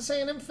a Texas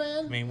A&M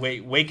fan. I mean,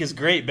 Wake is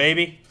great,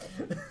 baby.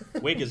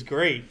 Wake is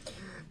great.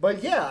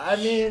 But yeah, I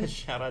mean...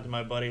 Shout out to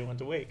my buddy who went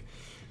to Wake.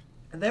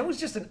 And that was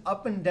just an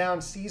up and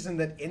down season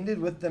that ended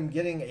with them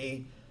getting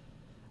a...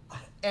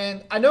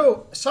 And I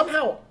know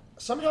somehow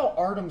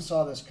Artem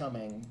saw this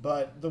coming,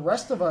 but the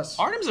rest of us...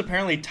 Artem's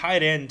apparently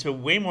tied in to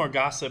way more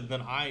gossip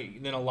than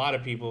a lot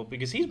of people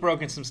because he's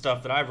broken some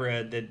stuff that I've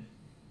read that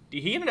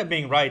he ended up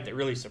being right that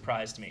really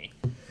surprised me.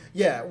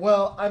 Yeah,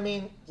 well, I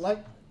mean,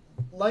 like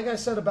I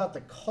said about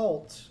the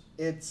cult,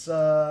 it's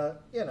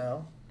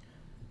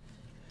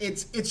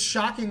it's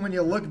shocking when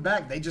you look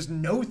back. They just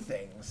know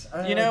things.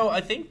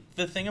 I think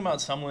the thing about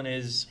Sumlin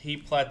is he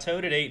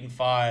plateaued at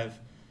 8-5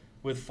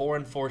 with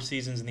 4-4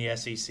 seasons in the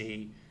SEC.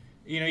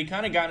 He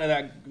kind of got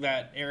into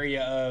that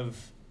area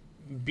of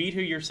beat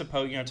who you're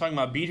supposed, talking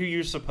about beat who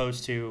you're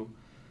supposed to,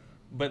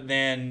 but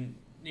then,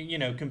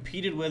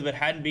 competed with but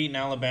hadn't beaten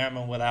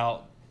Alabama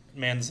without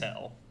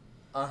Manziel.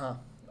 Uh-huh.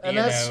 And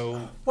that's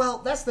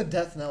the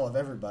death knell of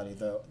everybody,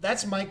 though.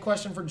 That's my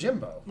question for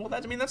Jimbo. Well,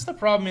 that's the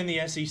problem in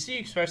the SEC,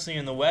 especially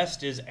in the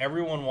West, is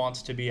everyone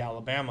wants to be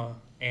Alabama,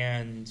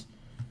 and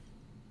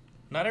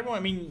not everyone.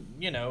 I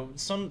mean,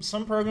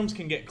 some programs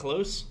can get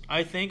close.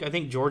 I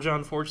think Georgia,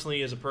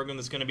 unfortunately, is a program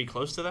that's going to be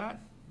close to that.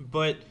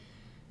 But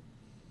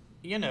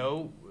we're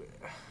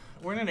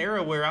in an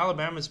era where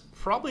Alabama's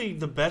probably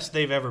the best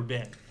they've ever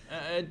been.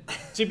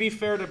 To be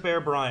fair to Bear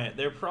Bryant,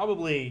 they're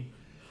probably.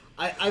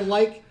 I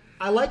like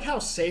how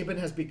Saban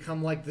has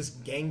become like this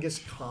Genghis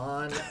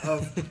Khan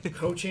of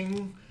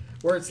coaching,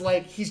 where it's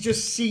like he's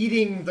just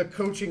seeding the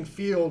coaching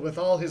field with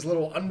all his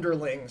little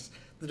underlings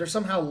that are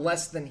somehow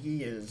less than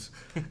he is.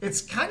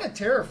 It's kind of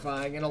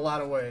terrifying in a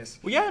lot of ways.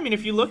 Well, yeah, I mean,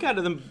 if you look at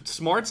it,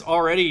 Smart's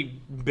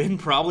already been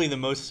probably the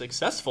most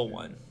successful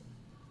one.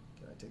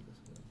 Can I take this?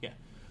 Yeah.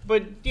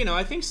 But,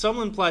 I think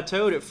Sumlin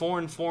plateaued at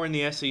 4-4 in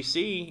the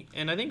SEC,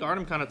 and I think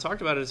Artem kind of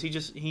talked about it,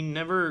 is he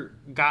never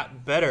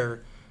got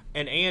better.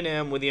 And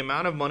A&M, with the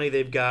amount of money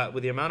they've got,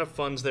 with the amount of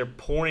funds they're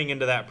pouring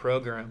into that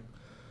program,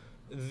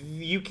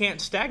 you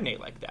can't stagnate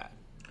like that.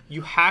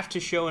 You have to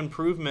show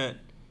improvement.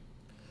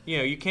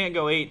 You can't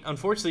go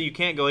Unfortunately, you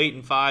can't go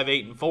 8-5,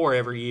 8-4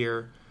 every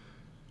year.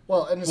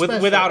 Well, and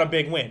without a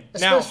big win.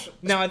 Now,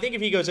 I think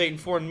if he goes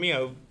 8-4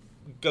 and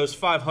goes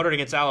 500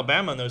 against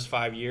Alabama in those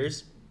 5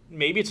 years,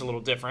 maybe it's a little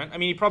different. I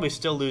mean, he probably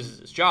still loses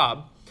his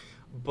job,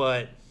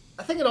 but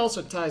I think it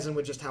also ties in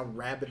with just how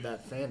rabid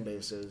that fan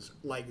base is.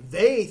 Like,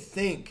 they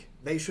think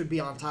they should be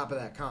on top of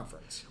that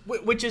conference.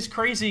 Which is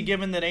crazy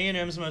given that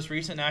A&M's most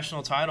recent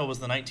national title was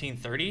the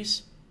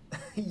 1930s.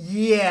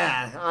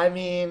 Yeah, I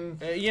mean...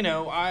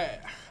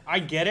 I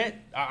get it.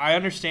 I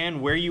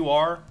understand where you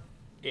are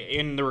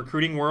in the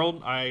recruiting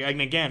world.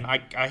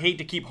 I hate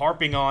to keep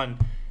harping on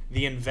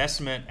the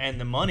investment and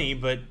the money,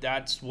 but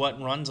that's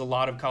what runs a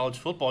lot of college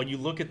football. You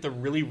look at the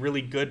really,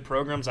 really good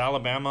programs,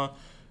 Alabama,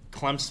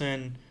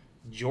 Clemson,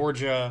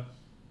 Georgia.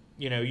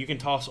 You can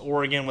toss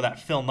Oregon with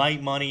that Phil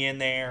Knight money in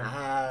there.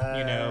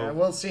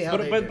 We'll see how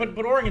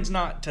but Oregon's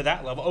not to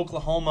that level.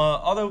 Oklahoma,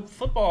 although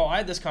football, I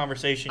had this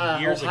conversation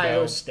years ago.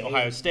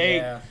 Ohio State.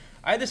 Yeah.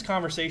 I had this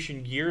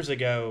conversation years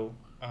ago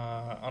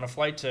on a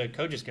flight to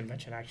coaches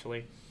convention,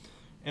 actually.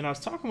 And I was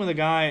talking with a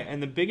guy,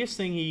 and the biggest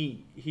thing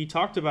he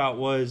talked about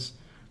was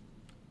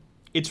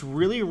it's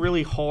really,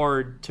 really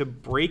hard to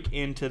break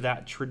into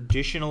that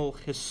traditional,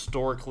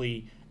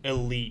 historically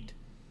elite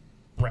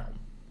realm.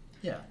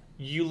 Yeah.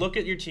 You look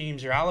at your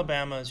teams, your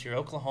Alabamas, your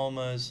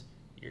Oklahomas,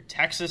 your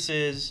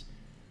Texases,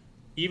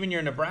 even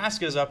your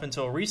Nebraskas up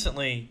until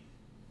recently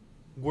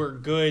were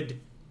good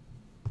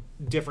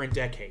different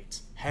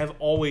decades, have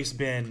always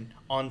been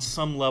on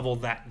some level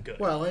that good.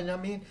 Well, and I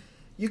mean,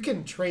 you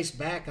can trace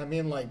back. I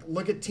mean, like,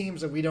 look at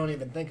teams that we don't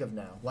even think of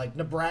now. Like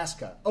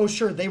Nebraska. Oh,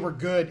 sure, they were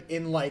good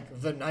in,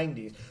 like, the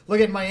 90s. Look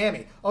at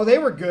Miami. Oh, they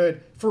were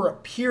good for a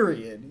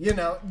period.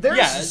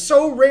 There's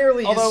so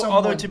rarely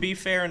Although, to be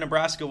fair,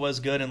 Nebraska was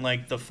good in,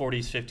 like, the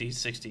 40s, 50s,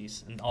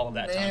 60s, and all of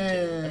that time,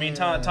 too. I mean,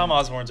 Tom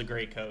Osborne's a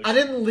great coach. I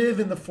didn't live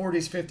in the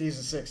 40s, 50s,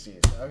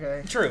 and 60s,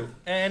 okay? True.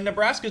 And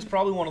Nebraska's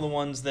probably one of the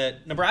ones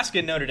that... Nebraska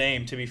and Notre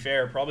Dame, to be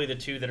fair, probably the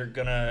two that are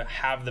going to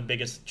have the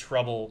biggest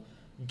trouble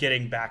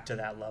getting back to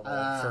that level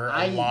for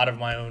a lot of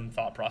my own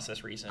thought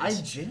process reasons. I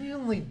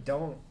genuinely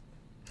don't.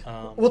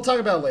 We'll talk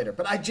about it later,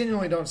 but I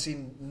genuinely don't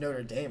see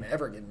Notre Dame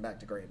ever getting back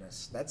to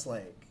greatness. That's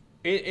like...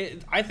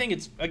 I think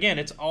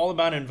it's all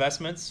about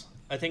investments.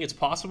 I think it's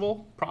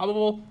possible,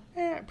 probable,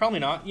 probably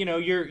not.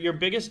 Your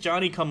biggest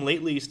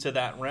Johnny-come-latelys to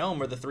that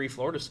realm are the three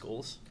Florida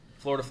schools.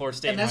 Florida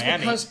State, and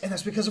Miami. And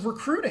that's because of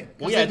recruiting.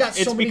 Well, yeah,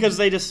 because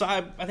they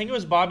decide... I think it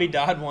was Bobby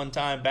Dodd one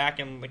time back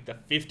in like the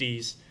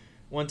 50s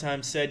one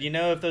time said,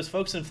 if those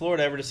folks in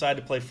Florida ever decide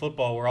to play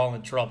football, we're all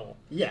in trouble.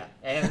 Yeah,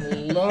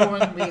 and lo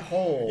and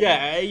behold.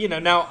 Yeah,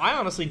 now I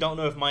honestly don't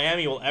know if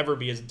Miami will ever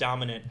be as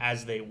dominant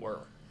as they were.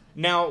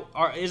 Now,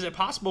 is it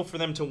possible for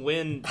them to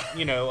win,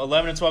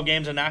 11 and 12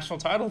 games, a national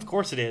title? Of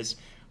course it is.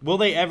 Will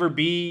they ever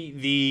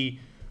be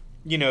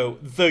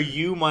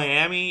the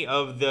Miami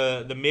of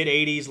the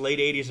mid-'80s, late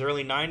 '80s,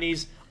 early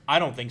 '90s? I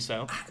don't think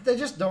so. They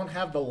just don't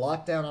have the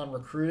lockdown on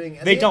recruiting.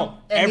 They don't.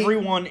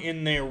 Everyone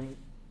in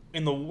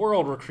the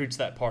world recruits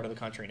that part of the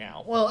country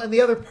now. Well, and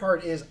the other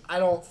part is I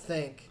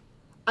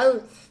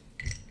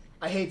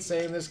hate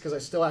saying this because I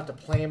still have to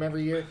play him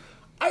every year.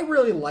 I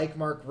really like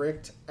Mark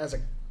Richt as a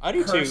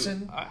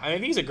person. Too. I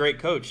think he's a great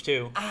coach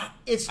too. I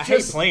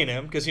hate playing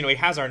him because he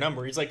has our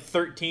number. He's like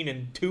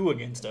 13-2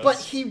 against us. But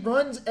he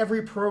runs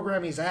every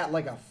program he's at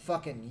like a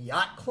fucking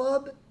yacht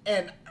club,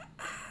 and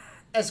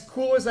as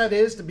cool as that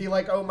is to be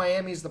like, oh,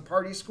 Miami's the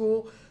party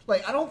school,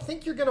 like I don't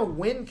think you're gonna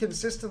win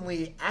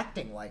consistently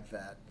acting like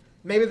that.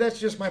 Maybe that's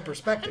just my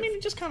perspective. I mean,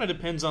 it just kind of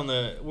depends on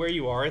where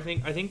you are. I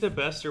think the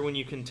best are when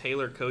you can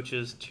tailor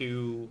coaches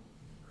to,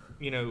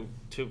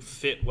 to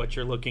fit what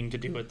you're looking to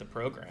do at the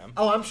program.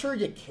 Oh, I'm sure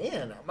you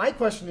can. My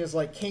question is,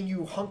 like, can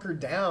you hunker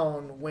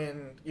down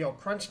when,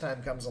 crunch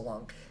time comes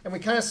along? And we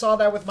kind of saw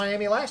that with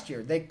Miami last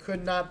year. They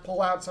could not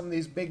pull out some of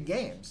these big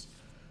games.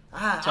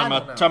 Talking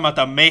about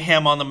the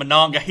mayhem on the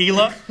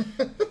Monongahela.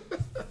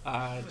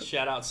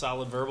 Shout out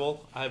Solid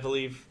Verbal, I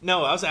believe.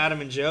 No, that was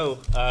Adam and Joe,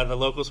 the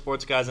local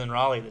sports guys in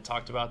Raleigh, that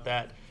talked about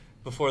that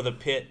before the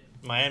Pitt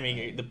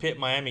Miami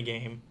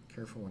game.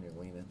 Careful when you're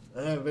leaning.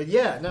 But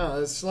yeah,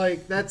 no, it's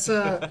like that's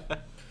what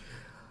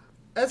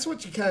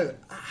you kind of.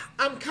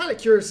 I'm kind of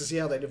curious to see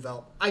how they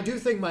develop. I do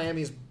think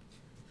Miami's.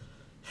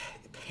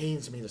 It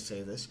pains me to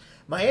say this.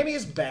 Miami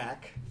is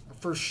back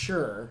for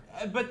sure.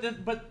 But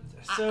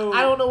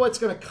I don't know what's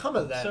going to come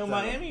of that. So though.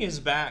 Miami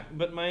is back,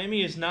 but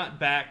Miami is not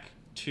back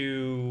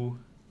to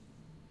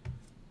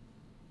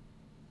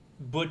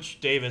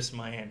Butch Davis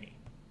Miami.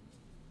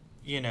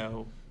 You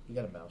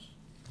got a mouse.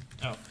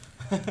 Oh.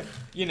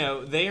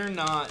 They are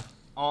not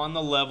on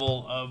the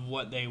level of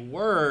what they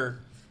were.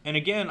 And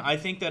again, I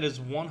think that is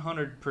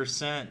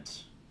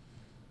 100%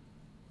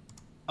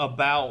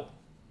 about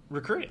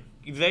recruiting.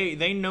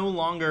 They no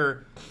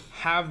longer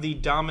have the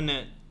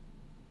dominant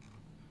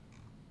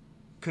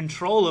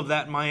control of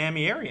that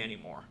Miami area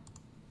anymore.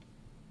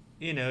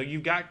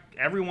 You've got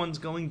everyone's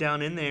going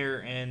down in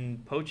there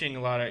and poaching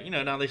a lot of,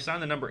 now they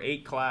signed the number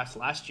 8 class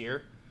last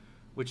year,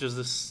 which is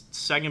the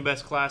second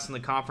best class in the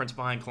conference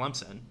behind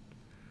Clemson.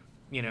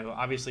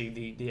 Obviously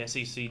the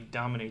SEC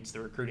dominates the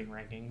recruiting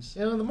rankings.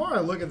 The more I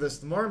look at this,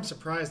 the more I'm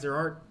surprised there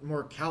aren't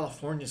more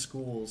California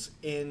schools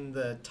in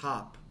the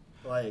top.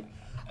 Like,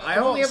 I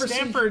only ever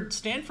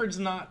Stanford's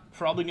not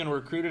probably going to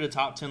recruit at a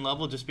top 10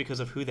 level just because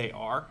of who they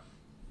are.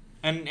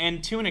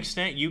 And to an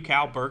extent,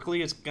 UCal,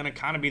 Berkeley is going to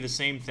kind of be the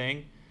same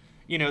thing.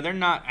 They're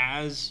not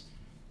as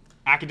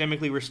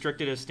academically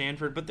restricted as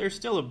Stanford, but they're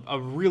still a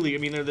really. I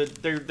mean,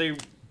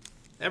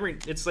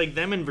 it's like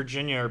them and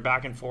Virginia are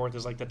back and forth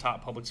as like the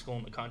top public school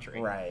in the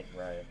country. Right.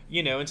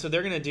 And so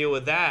they're going to deal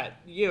with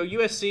that.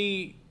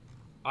 USC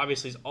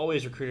obviously has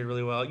always recruited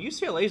really well.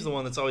 UCLA is the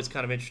one that's always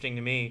kind of interesting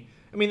to me.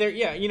 I mean,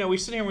 we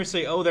sit here and we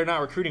say, oh, they're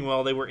not recruiting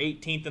well. They were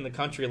 18th in the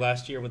country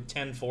last year with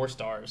 10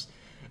 4-stars.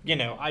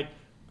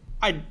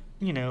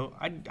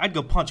 I'd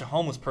go punch a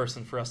homeless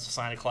person for us to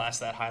sign a class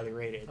that highly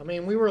rated. I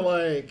mean, we were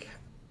like...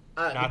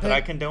 Not that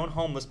I condone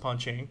homeless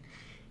punching.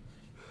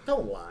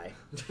 Don't lie.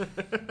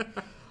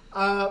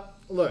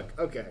 Look,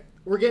 okay.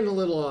 We're getting a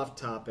little off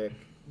topic,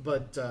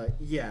 but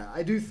yeah,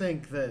 I do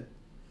think it's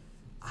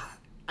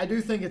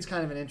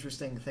kind of an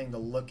interesting thing to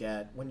look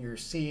at when you're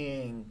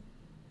seeing,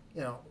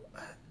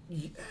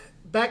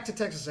 back to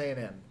Texas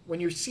A&M. When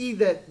you see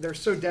that they're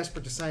so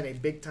desperate to sign a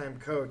big-time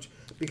coach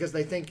because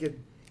they think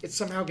it's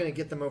somehow going to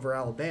get them over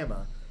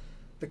Alabama,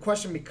 the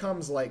question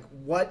becomes, like,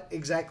 what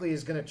exactly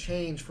is going to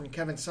change from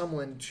Kevin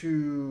Sumlin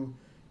to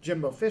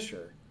Jimbo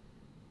Fisher?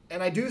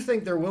 And I do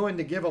think they're willing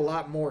to give a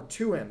lot more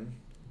to him.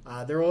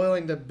 They're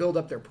willing to build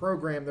up their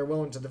program. They're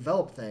willing to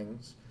develop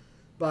things.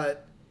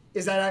 But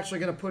is that actually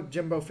going to put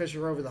Jimbo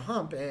Fisher over the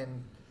hump? And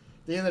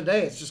at the end of the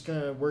day,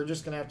 we're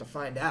just going to have to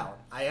find out.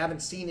 I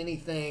haven't seen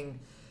anything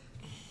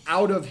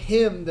out of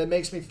him that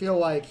makes me feel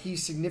like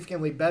he's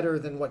significantly better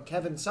than what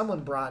Kevin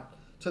Sumlin brought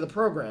to the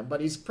program.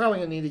 But he's probably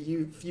going to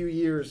need a few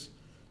years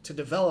to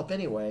develop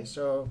anyway,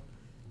 so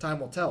time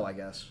will tell, I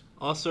guess.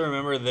 Also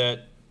remember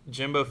that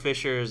Jimbo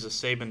Fisher is a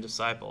Saban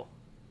disciple.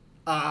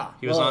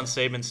 He was well, on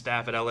Saban's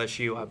staff at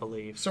LSU, I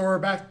believe. So we're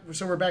back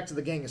to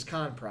the Genghis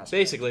Khan process.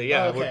 Basically,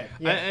 yeah. Okay.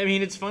 Yeah. I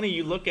mean, it's funny,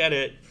 you look at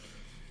it,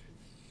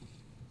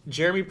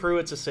 Jeremy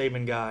Pruitt's a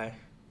Saban guy.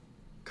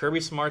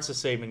 Kirby Smart's a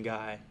Saban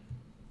guy.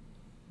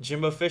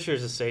 Jimbo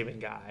Fisher's a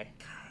Saban guy.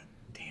 God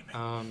damn it.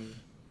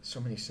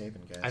 So many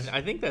Saban guys.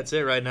 I think that's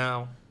it right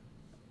now.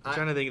 I'm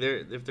trying to think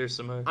if there's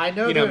some. I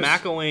know.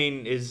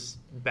 McElwain is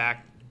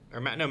back.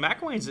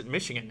 McElwain's at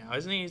Michigan now,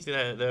 isn't he? He's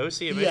the OC at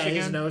Michigan. Yeah,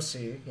 he's an OC.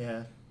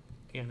 Yeah.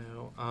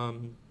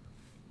 I'm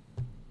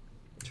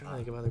trying to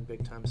think of other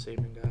big time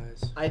Saban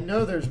guys. I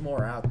know there's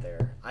more out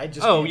there. I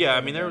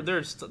mean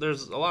there's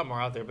a lot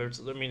more out there, but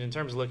in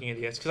terms of looking at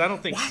the because I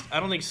don't think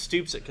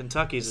Stoops at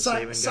Kentucky is a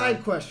Saban guy.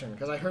 Side question,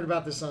 because I heard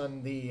about this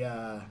on the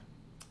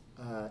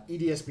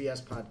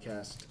EDSBS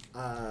podcast.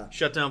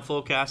 Shutdown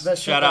Fullcast.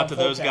 Shout out to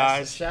those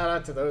guys. Shout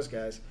out to those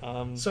guys.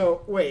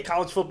 So wait,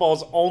 college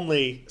football's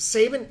only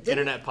Saban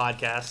internet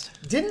podcast.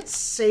 Didn't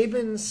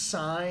Saban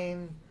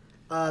sign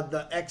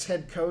the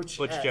ex-head coach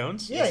Butch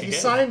Jones? Yeah, yes, he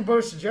signed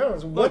Butch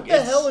Jones. What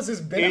the hell is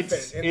his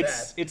benefit in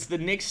that? It's the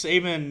Nick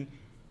Saban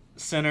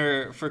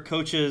Center for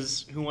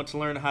coaches who want to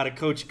learn how to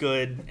coach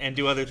good and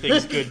do other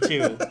things good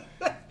too.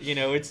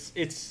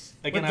 It's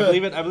again. I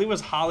believe it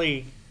was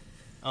Holly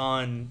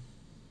on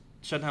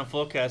Shutdown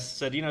Fullcast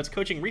said, it's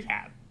coaching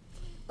rehab.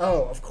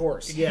 Oh, of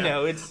course.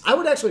 Yeah. I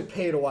would actually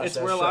pay to watch that show.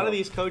 It's where a lot of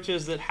these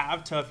coaches that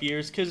have tough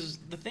years, because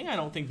the thing I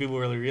don't think people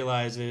really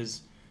realize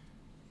is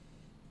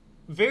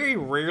very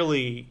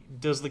rarely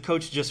does the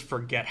coach just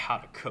forget how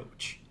to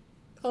coach.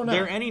 Oh, no.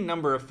 There are any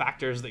number of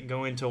factors that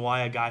go into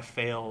why a guy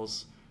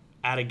fails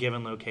at a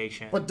given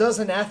location. But does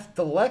an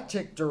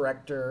athletic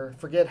director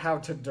forget how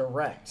to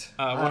direct?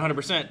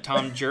 100%.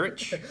 Tom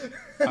Jurich,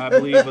 I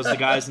believe, was the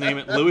guy's name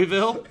at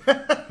Louisville,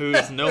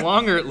 who's no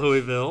longer at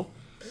Louisville.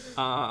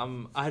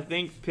 I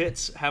think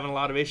Pitt's having a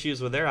lot of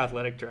issues with their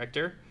athletic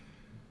director.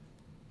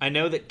 I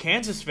know that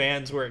Kansas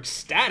fans were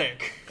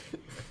ecstatic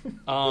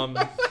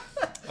a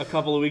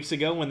couple of weeks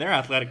ago when their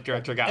athletic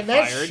director got fired. And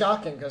that's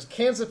shocking, because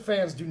Kansas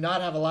fans do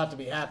not have a lot to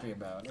be happy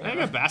about. I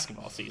got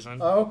basketball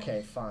season.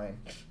 Okay, fine.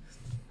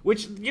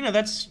 Which,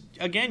 that's,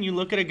 again, you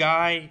look at a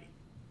guy,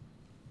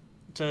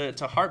 to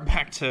harp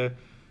back to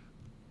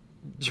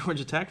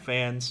Georgia Tech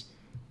fans,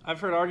 I've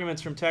heard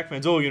arguments from Tech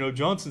fans,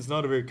 Johnson's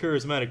not a very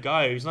charismatic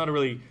guy. He's not a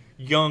really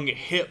young,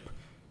 hip,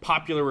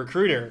 popular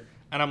recruiter.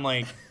 And I'm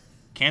like,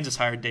 Kansas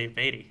hired Dave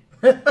Beatty.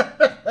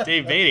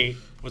 Dave Beatty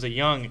was a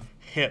young,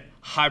 hip,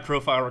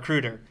 high-profile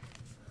recruiter.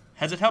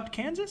 Has it helped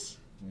Kansas?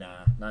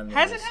 Nah, not in the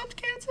Has least. it helped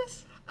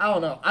Kansas? I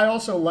don't know. I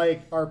also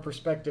like our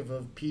perspective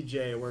of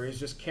PJ, where he's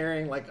just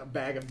carrying like a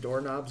bag of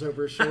doorknobs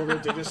over his shoulder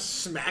to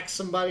just smack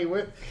somebody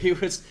with. He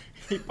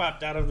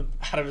popped out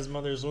of his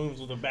mother's womb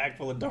with a bag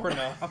full of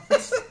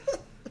doorknobs.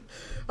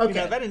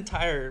 Okay, that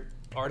entire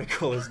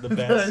article is the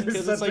best,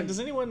 because it's like, does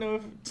anyone know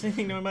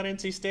about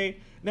NC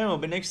State? No,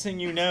 but next thing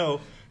you know,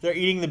 they're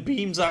eating the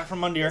beams out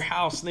from under your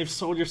house, and they've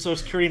sold your Social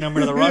Security number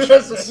to the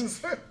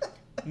Russians.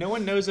 No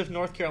one knows if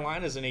North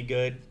Carolina is any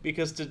good,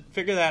 because to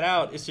figure that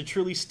out is to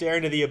truly stare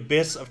into the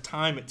abyss of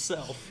time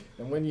itself.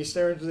 And when you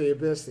stare into the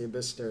abyss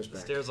stares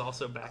back. Stares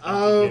also back into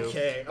you.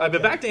 Okay.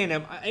 But back to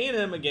A&M.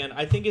 A&M, again,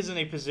 I think is in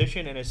a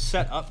position and is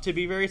set up to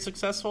be very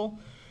successful.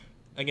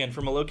 Again,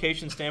 from a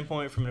location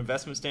standpoint, from an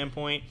investment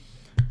standpoint,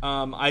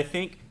 I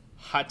think,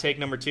 hot take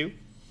number 2,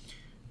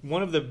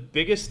 one of the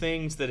biggest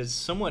things that has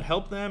somewhat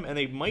helped them, and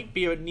they might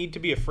need to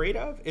be afraid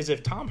of, is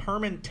if Tom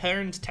Herman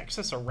turns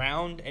Texas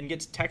around and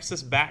gets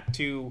Texas back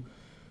to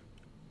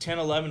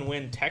 10-11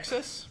 win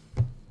Texas.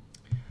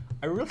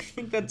 I really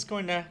think that's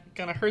going to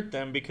hurt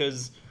them,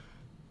 because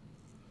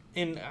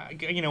in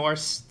our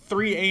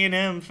 3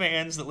 A&M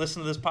fans that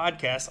listen to this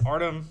podcast,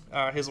 Artem,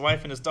 his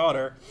wife, and his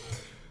daughter,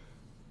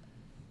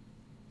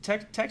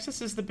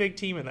 Texas is the big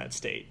team in that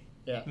state.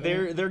 Yeah,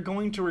 They're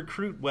going to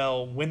recruit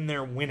well when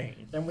they're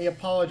winning. and we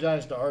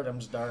apologize to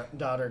Artem's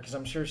daughter because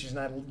I'm sure she's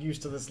not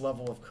used to this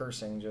level of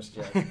cursing just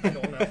yet. I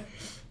don't know.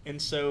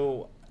 And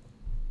so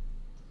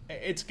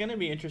it's going to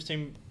be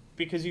interesting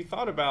because you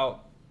thought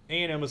about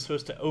A&M was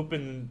supposed to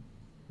open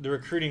the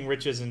recruiting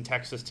riches in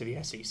Texas to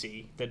the SEC.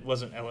 That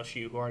wasn't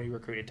LSU, who already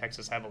recruited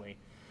Texas heavily.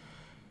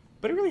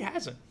 But it really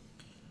hasn't.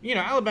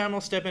 Alabama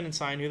will step in and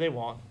sign who they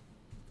want.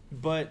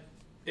 But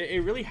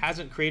it really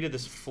hasn't created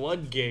this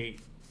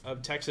floodgate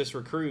of Texas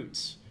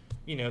recruits.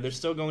 They're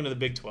still going to the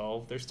Big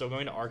 12. They're still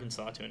going to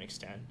Arkansas to an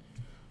extent.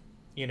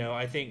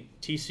 I think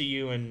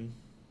TCU and,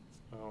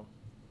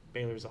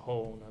 Baylor's a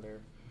whole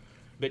another.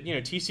 But,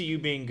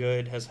 TCU being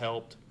good has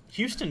helped.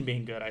 Houston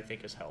being good, I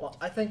think, has helped. Well,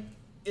 I think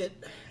and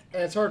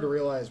it's hard to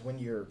realize when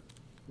you're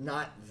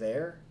not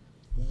there.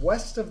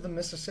 West of the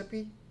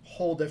Mississippi,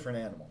 whole different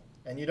animal.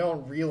 And you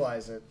don't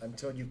realize it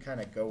until you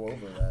kind of go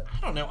over that.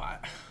 I don't know.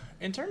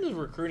 In terms of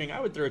recruiting, I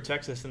would throw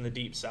Texas in the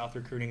Deep South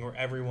recruiting where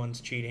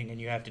everyone's cheating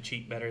and you have to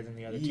cheat better than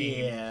the other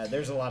team. Yeah,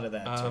 there's a lot of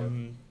that,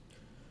 too.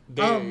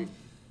 The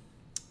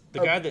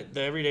guy that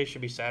the Every Day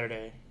Should Be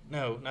Saturday.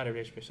 No, not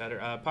Every Day Should Be Saturday.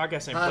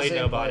 Podcast named Played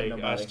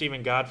Nobody.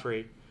 Stephen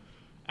Godfrey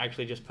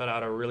actually just put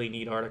out a really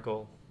neat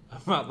article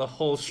about the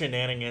whole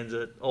shenanigans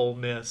at Ole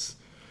Miss.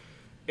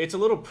 It's a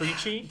little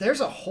preachy. There's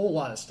a whole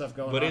lot of stuff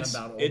going on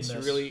about Ole Miss.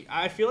 It's really...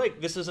 I feel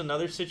like this is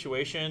another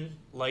situation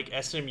like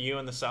SMU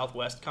in the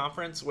Southwest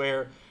Conference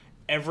where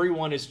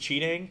everyone is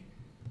cheating.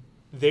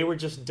 They were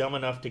just dumb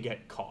enough to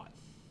get caught.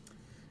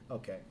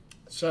 Okay.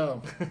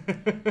 So,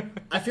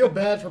 I feel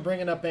bad for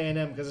bringing up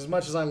A&M because as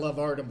much as I love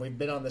Artem, we've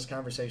been on this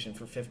conversation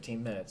for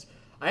 15 minutes.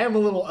 I am a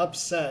little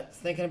upset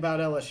thinking about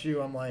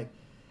LSU. I'm like,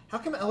 how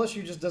come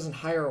LSU just doesn't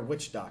hire a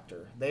witch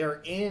doctor? They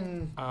are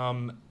in...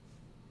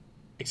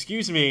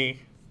 Excuse me.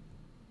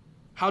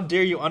 How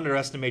dare you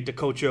underestimate the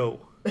Coach O?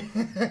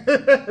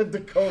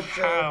 The Coach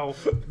O. How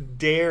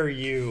dare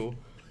you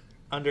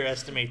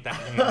underestimate that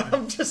man?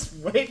 I'm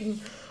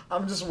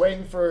just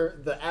waiting for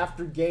the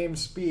after game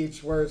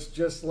speech where it's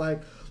just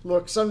like,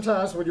 look,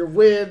 sometimes when you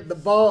win, the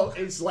ball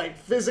is like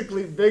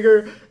physically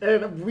bigger.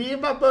 And we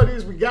and my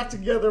buddies, we got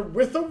together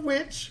with a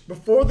witch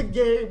before the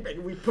game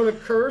and we put a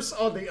curse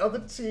on the other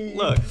team.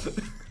 Look,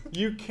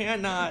 you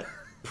cannot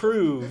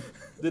prove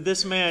that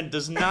this man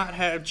does not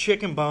have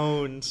chicken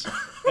bones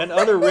and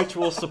other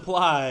ritual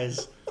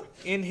supplies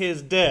in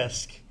his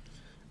desk.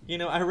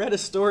 I read a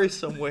story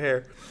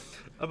somewhere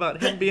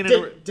about him being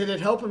Did it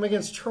help him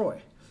against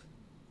Troy?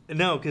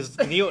 No, because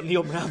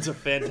Neil Brown's a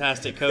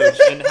fantastic coach,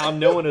 and how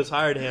no one has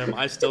hired him,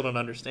 I still don't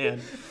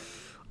understand.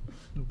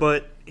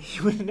 But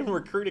he went and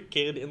recruited a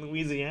kid in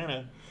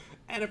Louisiana,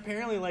 and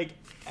apparently,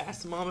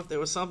 asked mom if there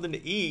was something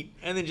to eat,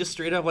 and then just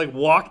straight up,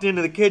 walked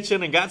into the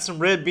kitchen and got some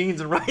red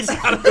beans and rice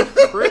out of the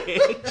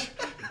fridge.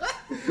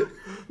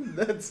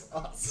 That's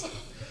awesome.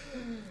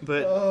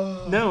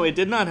 But, no, it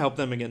did not help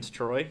them against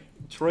Troy.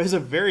 Troy's a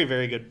very,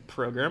 very good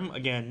program.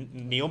 Again,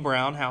 Neil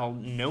Brown, how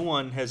no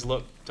one has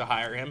looked to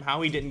hire him,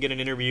 how he didn't get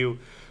an interview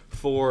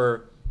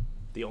for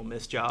the Ole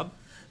Miss job.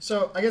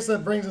 So I guess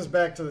that brings us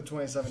back to the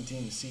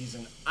 2017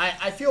 season.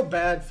 I feel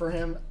bad for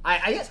him.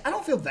 I guess I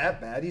don't feel that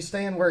bad. He's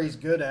staying where he's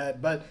good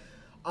at. But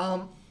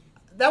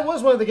that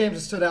was one of the games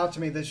that stood out to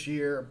me this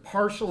year.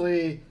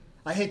 Partially,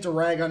 I hate to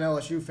rag on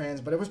LSU fans,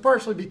 but it was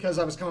partially because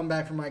I was coming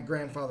back from my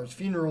grandfather's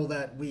funeral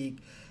that week.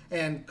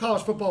 And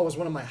college football was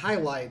one of my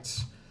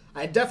highlights.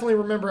 I definitely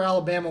remember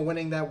Alabama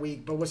winning that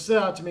week, but what stood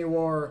out to me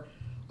more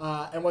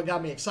and what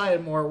got me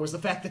excited more was the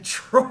fact that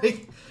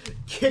Troy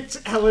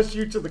kicked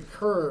LSU to the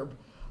curb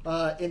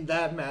in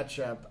that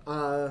matchup.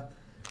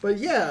 But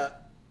yeah,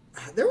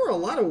 there were a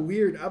lot of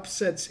weird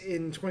upsets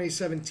in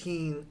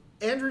 2017.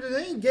 Andrew, did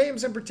any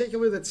games in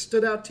particular that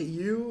stood out to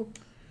you?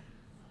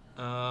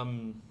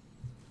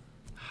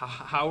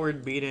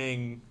 Howard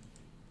beating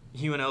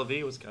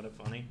UNLV was kind of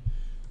funny.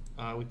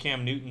 With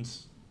Cam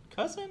Newton's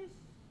cousin?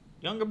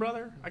 Younger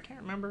brother? I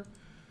can't remember.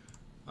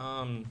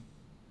 But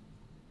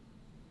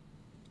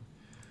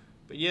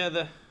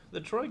yeah, the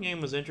Troy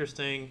game was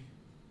interesting.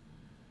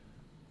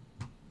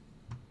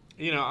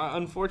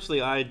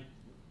 Unfortunately,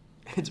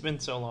 it's been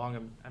so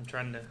long. I'm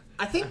trying to.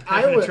 I think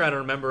I'm trying to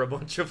remember a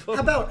bunch of them.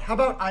 How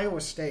about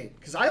Iowa State?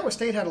 Because Iowa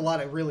State had a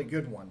lot of really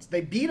good ones.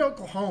 They beat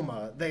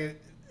Oklahoma. They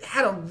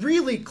had a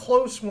really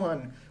close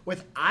one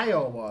with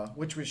Iowa,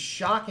 which was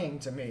shocking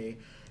to me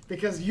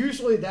because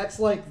usually that's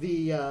like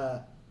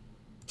the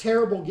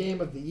terrible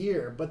game of the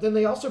year. But then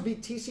they also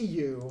beat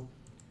TCU.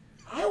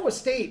 Iowa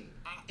State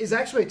is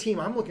actually a team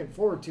I'm looking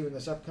forward to in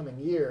this upcoming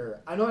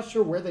year. I'm not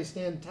sure where they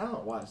stand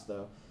talent-wise,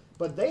 though.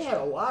 But they had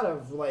a lot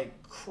of,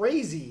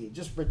 crazy,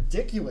 just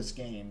ridiculous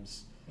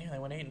games. Yeah, they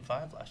went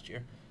 8-5 last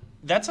year.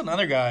 That's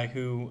another guy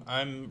who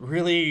I'm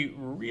really,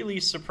 really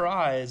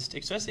surprised,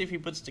 especially if he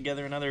puts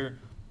together another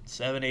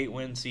 7-8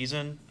 win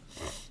season.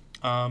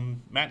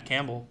 Matt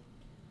Campbell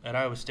at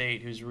Iowa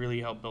State, who's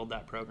really helped build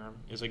that program,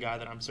 is a guy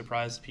that I'm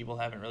surprised people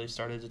haven't really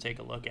started to take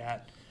a look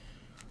at.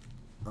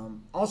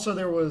 Also,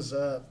 there was,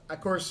 of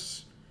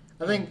course,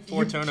 I think...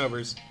 4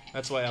 turnovers.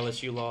 That's why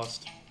LSU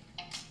lost.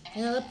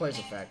 Yeah, that plays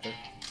a factor.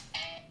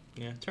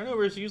 Yeah,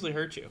 turnovers usually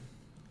hurt you.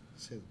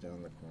 Sit down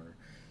in the corner.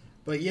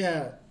 But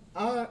yeah,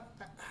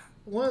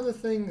 one of the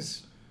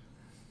things,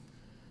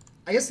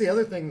 I guess the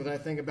other thing that I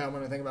think about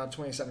when I think about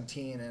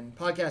 2017, and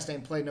Podcast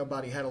Ain't Played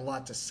Nobody had a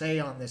lot to say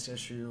on this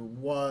issue,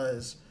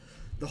 was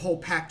the whole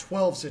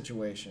Pac-12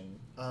 situation.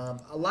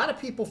 A lot of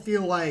people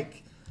feel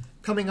like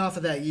coming off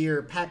of that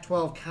year,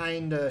 Pac-12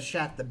 kind of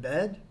shat the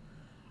bed.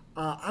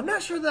 I'm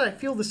not sure that I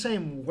feel the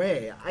same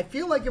way. I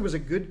feel like it was a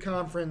good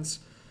conference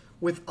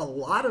with a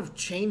lot of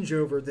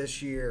changeover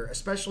this year,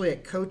 especially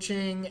at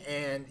coaching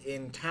and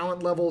in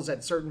talent levels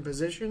at certain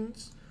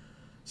positions.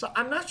 So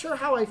I'm not sure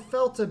how I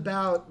felt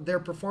about their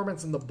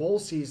performance in the bowl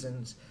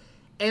seasons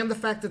and the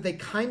fact that they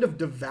kind of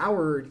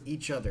devoured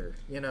each other,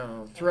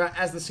 throughout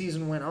as the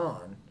season went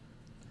on.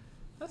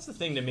 That's the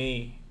thing to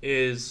me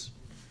is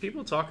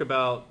people talk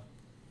about,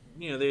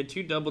 they had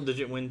 2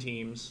 double-digit win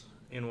teams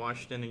in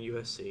Washington and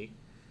USC.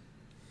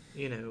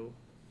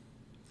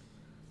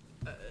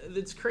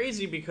 It's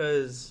crazy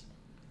because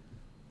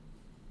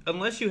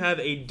unless you have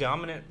a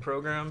dominant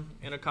program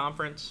in a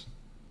conference,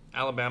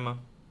 Alabama,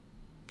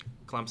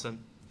 Clemson,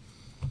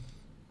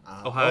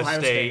 Ohio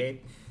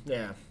State.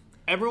 Yeah.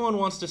 Everyone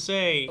wants to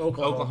say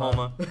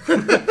Oklahoma.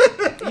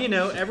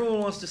 Everyone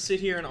wants to sit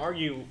here and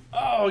argue,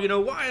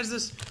 why is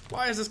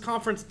this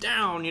conference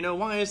down?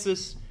 Why is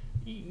this,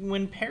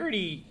 when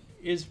parity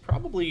is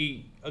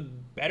probably a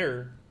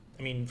better,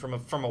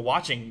 from a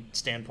watching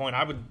standpoint,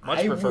 I would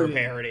much prefer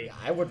parity.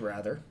 I would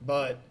rather,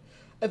 but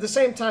at the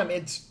same time,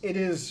 it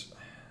is,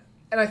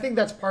 and I think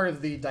that's part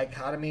of the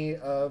dichotomy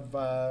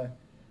of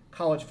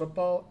college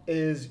football,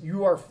 is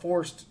you are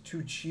forced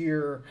to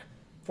cheer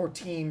for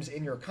teams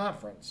in your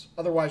conference.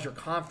 Otherwise, your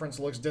conference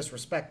looks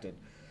disrespected.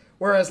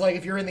 Whereas,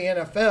 if you're in the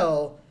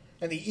NFL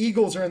and the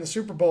Eagles are in the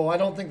Super Bowl, I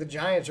don't think the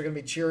Giants are going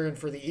to be cheering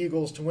for the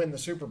Eagles to win the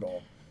Super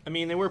Bowl.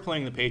 They were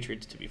playing the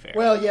Patriots, to be fair.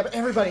 Well, yeah, but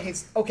everybody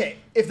hates... Okay,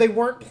 if they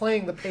weren't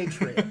playing the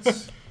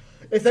Patriots,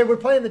 if they were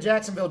playing the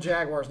Jacksonville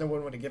Jaguars, no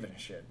one would have given a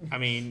shit.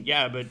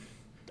 Yeah, but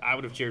I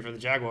would have cheered for the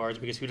Jaguars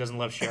because who doesn't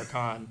love Sher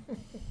Khan?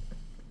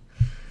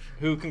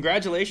 Who,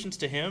 congratulations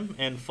to him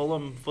and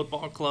Fulham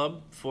Football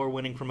Club for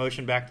winning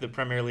promotion back to the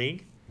Premier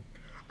League.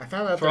 I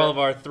found out for all of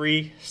our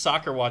 3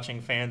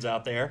 soccer-watching fans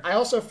out there. I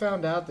also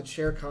found out that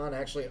Sher Khan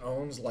actually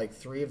owns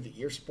 3 of the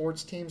ear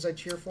sports teams I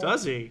cheer for.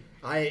 Does he?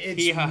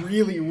 It's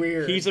really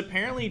weird. He's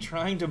apparently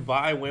trying to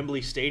buy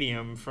Wembley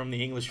Stadium from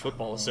the English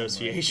Football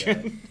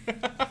Association.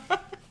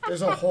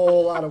 There's a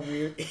whole lot of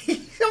weird...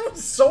 He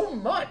owns so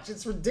much.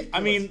 It's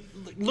ridiculous.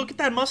 Look at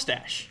that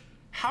mustache.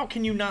 How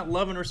can you not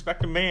love and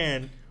respect a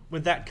man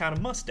with that kind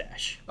of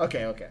mustache?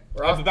 Okay.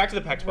 Back to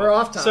the Pac-12. We're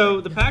off topic.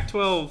 So the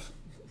Pac-12...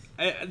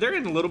 They're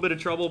in a little bit of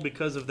trouble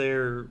because of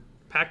their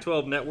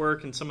Pac-12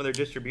 network and some of their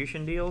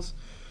distribution deals.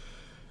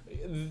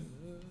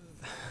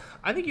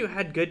 I think you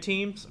had good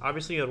teams.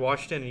 Obviously, you had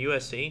Washington and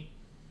USC.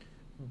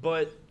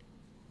 But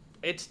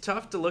it's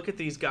tough to look at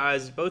these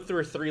guys. Both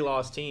were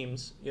 3-loss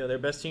teams. Their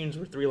best teams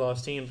were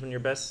 3-loss teams. When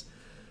your best,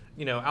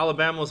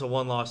 Alabama was a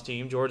 1-loss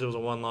team. Georgia was a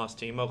 1-loss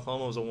team.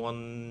 Oklahoma was a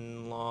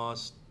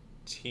 1-loss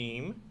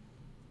team.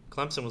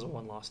 Clemson was a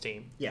 1-loss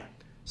team. Yeah.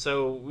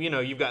 So,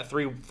 you've got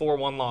 4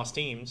 1-loss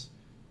teams.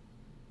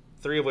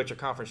 3 of which are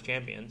conference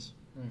champions.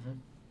 Mm-hmm.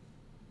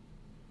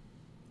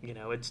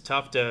 It's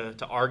tough to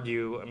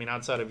argue.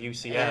 Outside of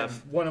UCF, and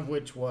one of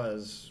which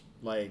was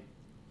team.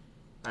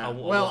 I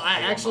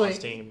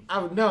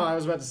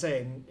was about to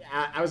say.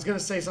 I was going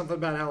to say something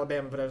about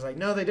Alabama, but I was like,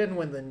 no, they didn't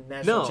win the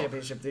national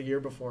championship the year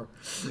before.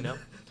 No,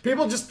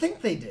 people just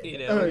think they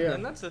did.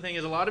 And that's the thing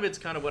is a lot of it's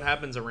kind of what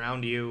happens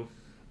around you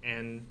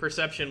and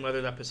perception,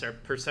 whether that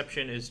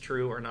perception is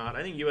true or not.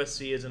 I think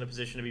USC is in a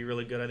position to be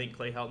really good. I think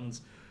Clay Helton's.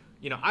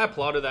 I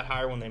applauded that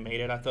hire when they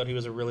made it. I thought he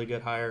was a really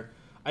good hire.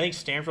 I think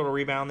Stanford will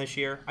rebound this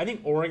year. I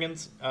think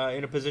Oregon's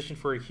in a position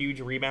for a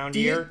huge rebound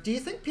year. Do you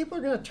think people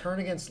are going to turn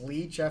against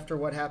Leach after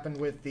what happened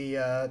with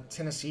the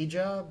Tennessee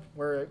job?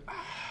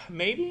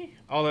 Maybe.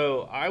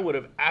 Although I would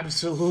have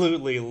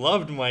absolutely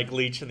loved Mike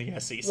Leach in the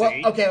SEC. Well,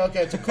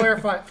 okay. To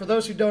clarify, for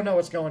those who don't know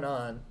what's going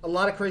on, a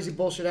lot of crazy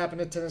bullshit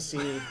happened at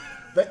Tennessee.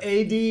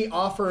 The AD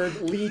offered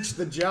Leach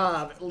the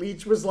job.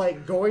 Leach was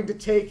going to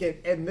take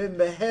it, and then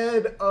the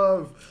head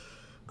of...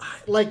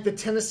 the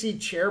Tennessee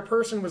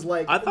chairperson was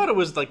I thought it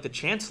was the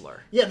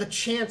chancellor. Yeah, the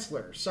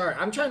chancellor. Sorry,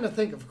 I'm trying to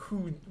think of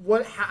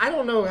I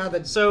don't know how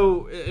that...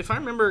 So, if I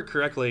remember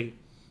correctly,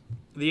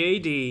 the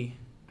AD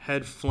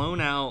had flown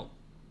out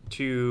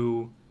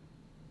to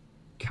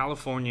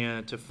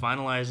California to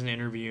finalize an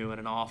interview and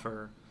an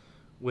offer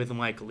with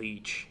Mike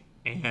Leach.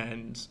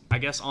 And I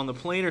guess on the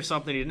plane or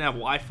something, he didn't have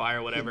Wi-Fi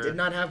or whatever. He did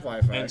not have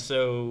Wi-Fi. And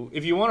so,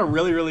 if you want a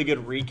really, really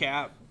good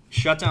recap...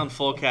 Shutdown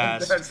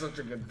Fullcast That's such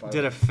a good part.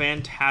 did a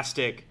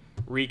fantastic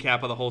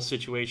recap of the whole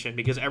situation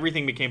because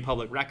everything became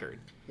public record.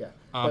 Yeah,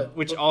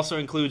 which also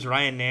includes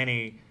Ryan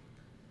Nanny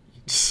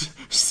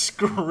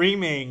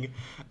screaming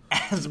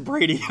as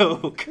Brady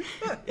Hoke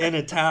in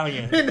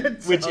Italian,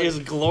 which is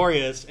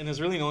glorious and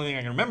is really the only thing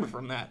I can remember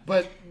from that.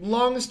 But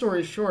long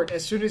story short,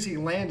 as soon as he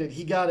landed,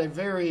 he got a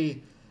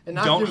very...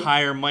 Don't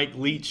hire Mike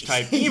Leach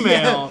type email.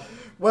 Yeah.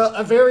 Well,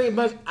 a very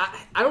much...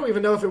 I don't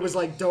even know if it was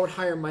like, don't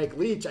hire Mike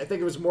Leach. I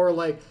think it was more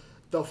like,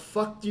 the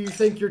fuck do you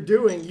think you're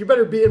doing? You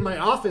better be in my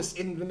office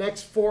in the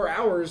next 4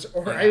 hours,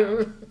 or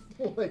I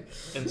like.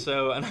 And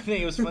I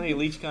think it was funny.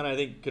 Leach kind of, I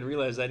think, could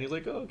realize that. And he was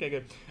like, "Oh, okay,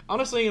 good."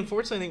 Honestly,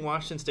 unfortunately, I think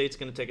Washington State's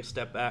going to take a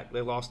step back.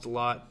 They lost a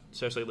lot,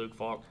 especially Luke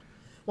Falk.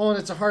 Well, and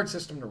it's a hard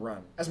system to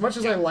run. As much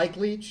as I like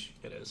Leach,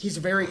 it is. He's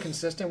very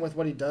consistent with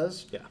what he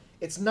does. Yeah,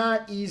 it's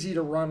not easy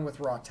to run with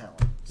raw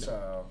talent.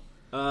 So,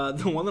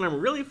 the one that I'm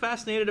really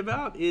fascinated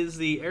about is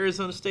the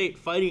Arizona State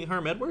Fighting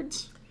Herm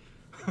Edwards.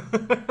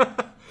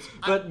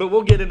 But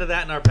we'll get into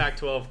that in our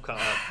Pac-12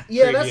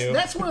 yeah, preview.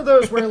 that's one of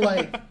those where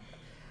like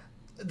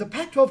the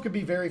Pac-12 could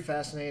be very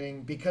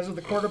fascinating because of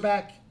the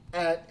quarterback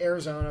at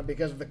Arizona,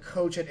 because of the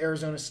coach at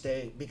Arizona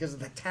State, because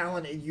of the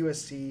talent at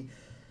USC.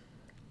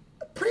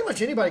 Pretty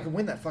much anybody can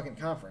win that fucking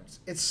conference.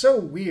 It's so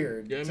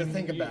weird to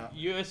think about.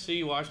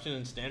 USC, Washington,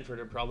 and Stanford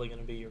are probably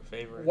going to be your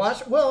favorites.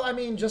 Well, I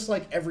mean, just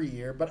like every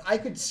year, but I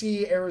could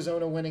see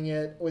Arizona winning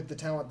it with the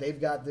talent they've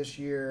got this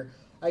year.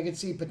 I could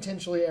see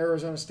potentially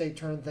Arizona State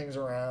turn things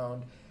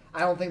around.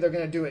 I don't think they're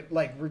going to do it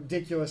like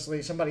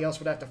ridiculously. Somebody else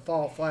would have to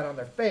fall flat on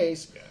their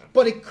face,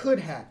 but it could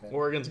happen.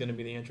 Oregon's going to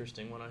be the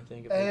interesting one, I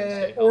think.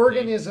 If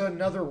Oregon is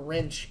another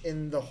wrench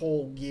in the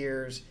whole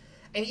gears.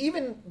 And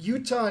even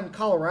Utah and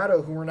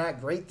Colorado, who were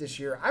not great this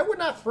year, I would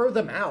not throw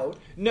them out.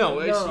 No.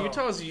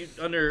 Utah's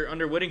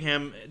under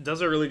Whittingham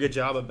does a really good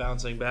job of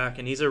bouncing back,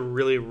 and he's a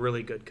really,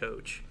 really good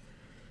coach.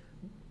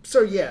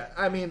 So yeah,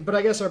 I mean, but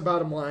I guess our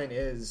bottom line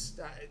is,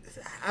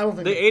 I don't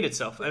think they ate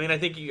itself. I mean, I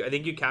think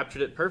you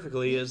captured it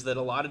perfectly. Is that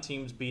a lot of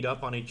teams beat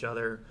up on each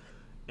other,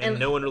 and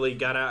no one really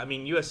got out. I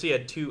mean, USC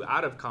had 2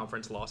 out of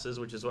conference losses,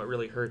 which is what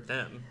really hurt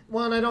them.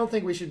 Well, and I don't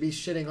think we should be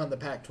shitting on the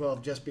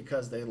Pac-12 just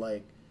because they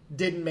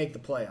didn't make the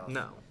playoff.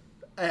 No,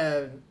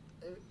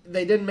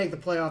 they didn't make the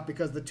playoff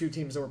because the 2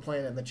 teams that were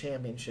playing in the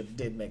championship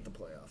did make the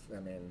playoff. I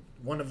mean,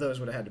 one of those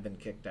would have had to been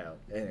kicked out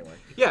anyway.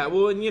 Yeah,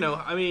 well, and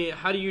I mean,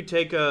 how do you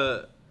take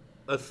a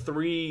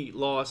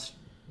 3-loss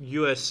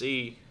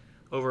USC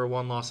over a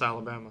 1-loss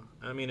Alabama?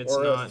 I mean, it's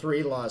not a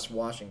 3-loss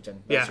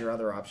Washington. That's your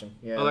other option.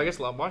 Yeah. Well, I guess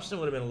Washington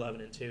would have been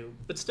 11-2,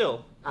 but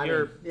still,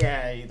 either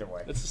way,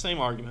 it's the same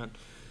argument.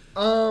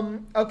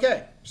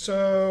 Okay,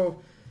 so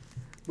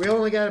we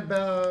only got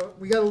a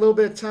little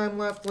bit of time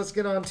left. Let's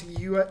get on to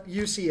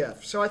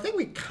UCF. So I think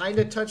we kind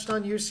of touched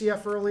on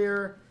UCF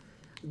earlier.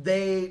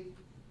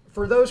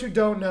 For those who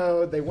don't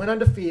know, they went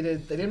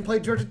undefeated. They didn't play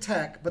Georgia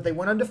Tech, but they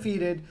went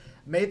undefeated,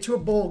 made it to a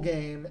bowl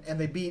game, and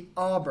they beat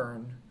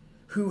Auburn,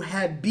 who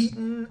had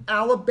beaten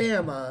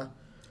Alabama.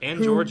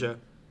 And Georgia.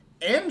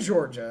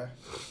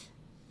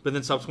 But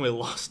then subsequently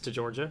lost to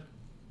Georgia.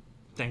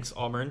 Thanks,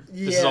 Auburn.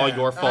 Yeah, this is all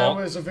your fault.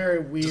 That was a very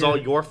weird. This is all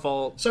your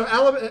fault. So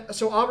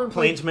Auburn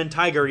Plainsman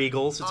Tiger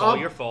Eagles. It's all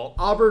your fault.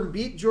 Auburn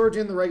beat Georgia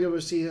in the regular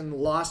season,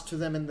 lost to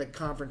them in the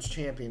conference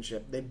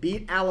championship. They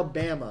beat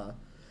Alabama,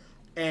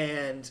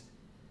 and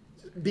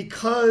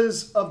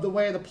because of the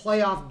way the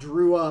playoff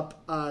drew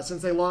up,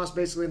 since they lost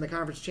basically in the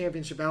conference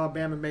championship,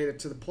 Alabama made it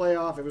to the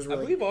playoff. It was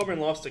really. I believe Auburn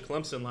lost to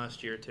Clemson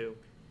last year too.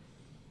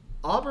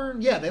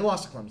 Auburn, yeah, they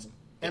lost to Clemson,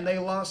 and they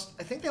lost.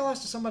 I think they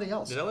lost to somebody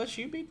else. Did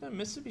LSU beat them?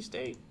 Mississippi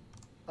State.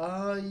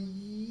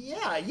 Yeah,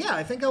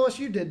 I think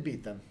LSU did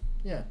beat them.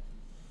 Yeah.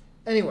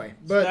 Anyway,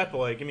 but Stat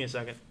boy, give me a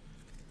second.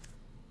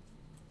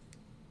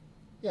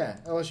 Yeah,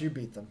 LSU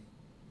beat them,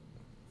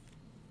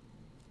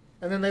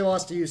 and then they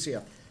lost to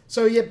UCF.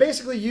 So yeah,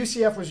 basically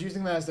UCF was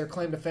using that as their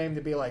claim to fame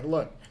to be like,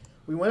 look,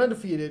 we went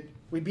undefeated.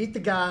 We beat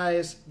the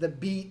guys that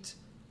beat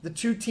the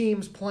 2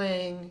 teams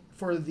playing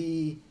for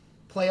the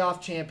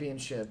playoff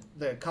championship,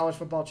 the college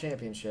football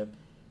championship.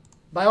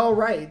 By all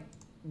right,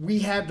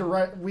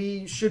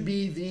 we should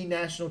be the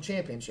national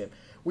championship.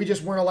 We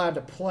just weren't allowed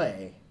to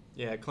play.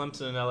 Yeah,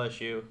 Clemson and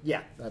LSU.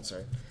 Yeah, that's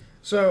right.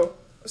 So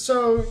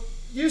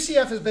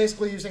UCF is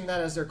basically using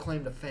that as their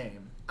claim to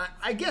fame.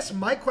 I guess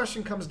my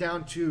question comes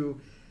down to,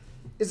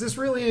 is this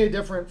really any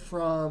different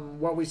from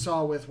what we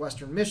saw with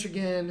Western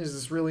Michigan? Is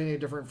this really any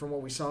different from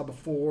what we saw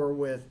before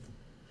with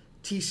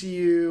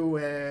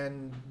TCU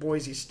and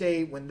Boise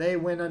State when they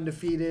went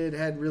undefeated,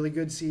 had really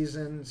good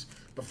seasons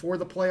before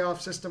the playoff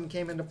system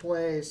came into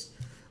place?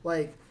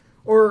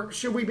 Or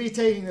should we be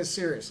taking this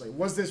seriously?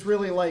 Was this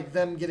really like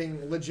them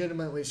getting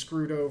legitimately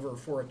screwed over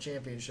for a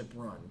championship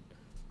run?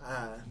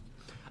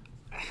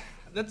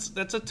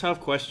 That's a tough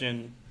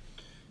question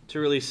to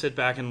really sit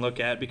back and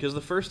look at, because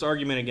the first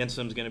argument against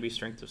them is going to be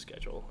strength of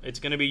schedule. It's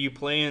going to be you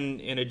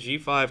playing in a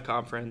G5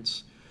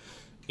 conference.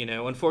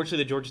 Unfortunately,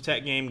 the Georgia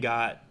Tech game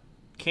got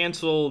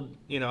canceled.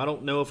 I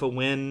don't know if a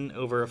win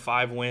over a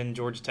 5-win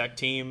Georgia Tech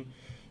team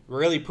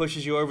really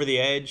pushes you over the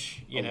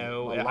edge. A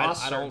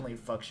loss certainly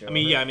fucks you over.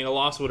 A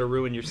loss would have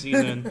ruined your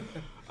season.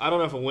 I don't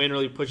know if a win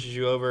really pushes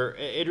you over.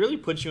 It really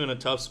puts you in a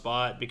tough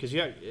spot, because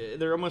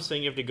they're almost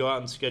saying you have to go out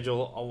and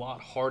schedule a lot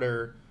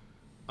harder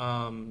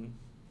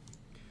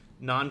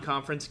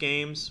non-conference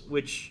games,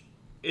 which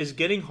is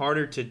getting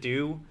harder to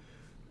do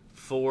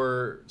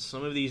for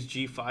some of these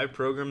G5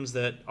 programs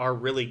that are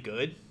really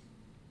good.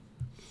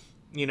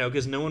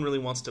 Because no one really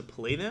wants to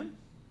play them,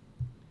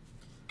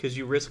 because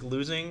you risk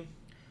losing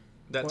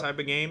that type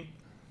of game.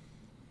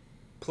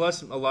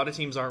 Plus, a lot of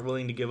teams aren't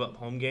willing to give up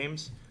home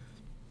games.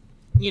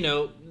 You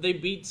know, they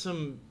beat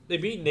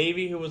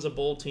Navy, who was a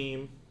bowl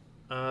team.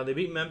 They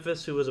beat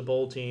Memphis, who was a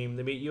bowl team.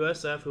 They beat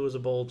USF, who was a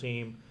bowl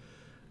team.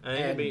 And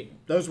they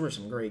beat those were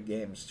some great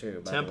games,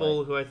 too.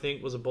 Temple, who I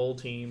think was a bowl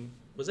team.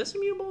 Was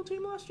SMU a bowl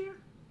team last year?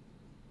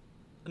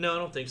 No, I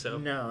don't think so.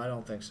 No, I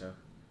don't think so.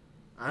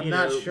 I'm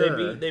not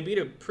sure. They beat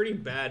a pretty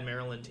bad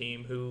Maryland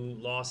team who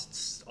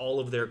lost all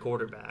of their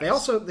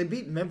quarterbacks. They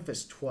beat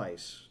Memphis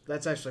twice.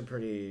 That's actually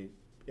pretty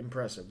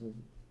impressive.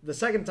 The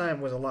second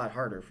time was a lot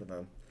harder for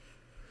them.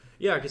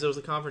 Yeah, because it was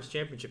the conference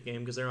championship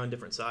game because they're on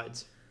different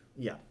sides.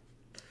 Yeah.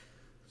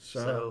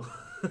 So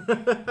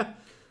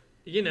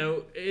you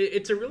know,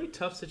 it's a really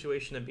tough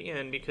situation to be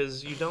in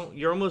because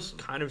you're almost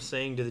kind of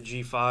saying to the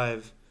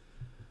G5,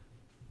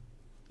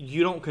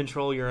 you don't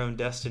control your own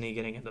destiny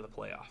getting into the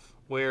playoff.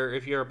 Where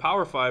if you're a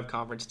Power 5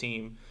 conference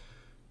team,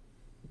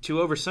 to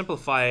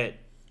oversimplify it,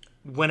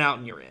 win out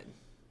and you're in.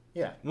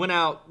 Yeah. Win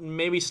out,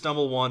 maybe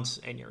stumble once,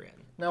 and you're in.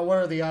 Now, what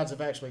are the odds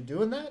of actually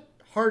doing that?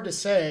 Hard to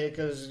say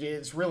because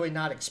it's really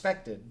not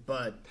expected,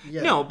 but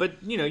yeah. No,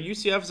 but, you know,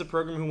 UCF is a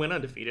program who went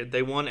undefeated.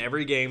 They won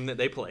every game that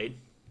they played.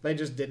 They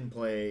just didn't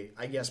play,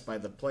 I guess, by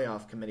the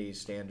playoff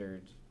committee's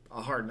standards,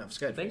 a hard enough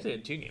schedule. I think they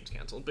had 2 games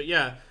canceled, but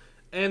yeah.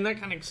 And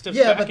that kind of steps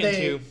back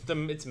into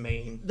its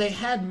main. They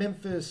had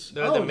Memphis.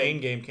 The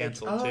main game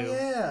canceled, too. Oh,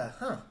 yeah.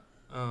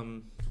 Huh.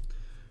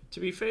 To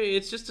be fair,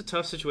 it's just a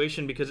tough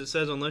situation because it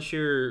says unless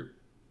you're...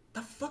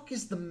 The fuck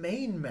is the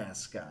main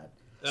mascot?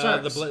 They're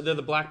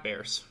the Black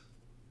Bears.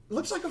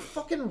 Looks like a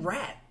fucking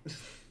rat.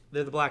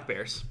 They're the Black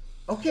Bears.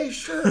 Okay,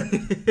 sure.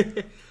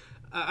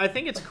 I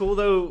think it's cool,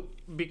 though,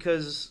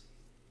 because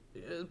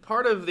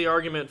part of the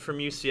argument from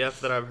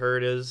UCF that I've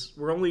heard is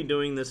we're only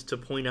doing this to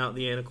point out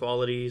the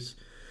inequalities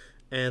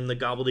and the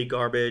gobbledygook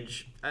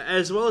garbage,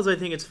 as well as I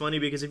think it's funny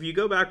because if you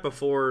go back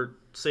before,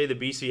 say, the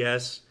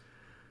BCS,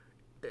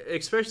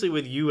 especially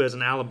with you as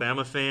an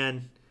Alabama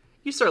fan,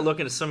 you start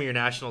looking at some of your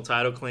national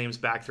title claims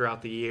back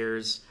throughout the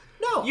years.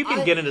 No, you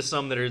can get into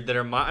some that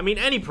are. I mean,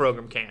 any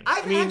program can.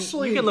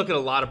 You can look at a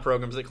lot of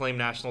programs that claim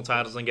national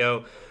titles and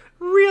go,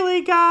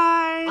 "Really,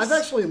 guys?" I've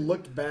actually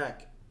looked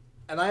back,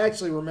 and I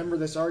actually remember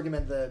this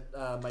argument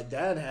that my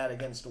dad had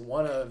against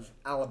one of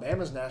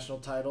Alabama's national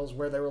titles,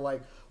 where they were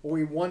like, "Well,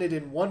 we won it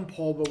in one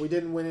poll, but we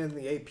didn't win it in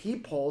the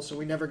AP poll, so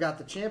we never got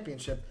the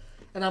championship."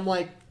 And I'm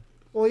like,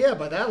 "Well, yeah,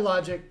 by that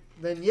logic,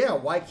 then yeah,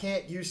 why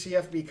can't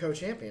UCF be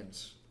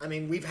co-champions? I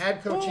mean, we've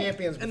had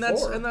co-champions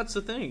before." And that's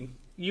the thing.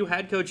 You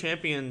had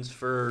co-champions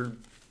for,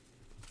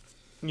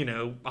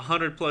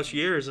 100 plus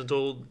years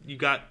until you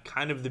got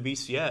kind of the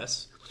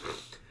BCS.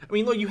 I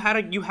mean, look, you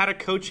had a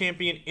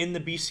co-champion in the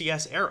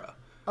BCS era.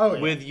 Oh,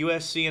 yeah. With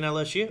USC and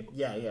LSU.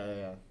 Yeah.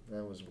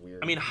 That was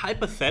weird. I mean,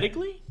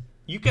 hypothetically,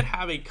 you could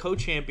have a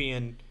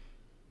co-champion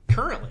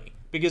currently.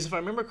 Because if I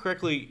remember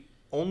correctly,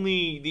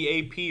 only the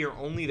AP or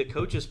only the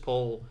coaches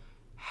poll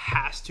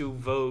has to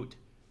vote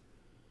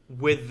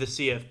with the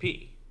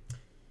CFP.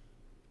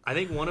 I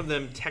think one of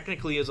them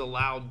technically is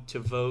allowed to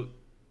vote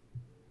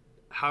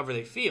however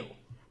they feel.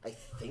 I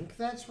think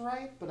that's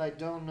right, but I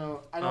don't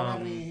know. I don't have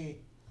any...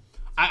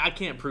 I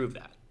can't prove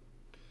that.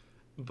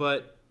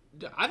 But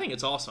I think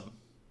it's awesome.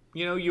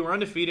 You were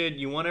undefeated.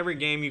 You won every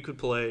game you could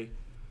play.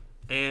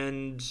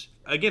 And,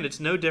 again, it's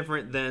no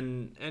different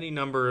than any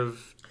number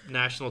of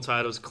national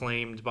titles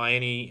claimed by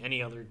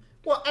any other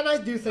Well, and I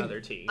do think other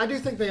team. I do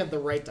think they have the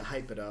right to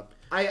hype it up.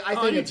 I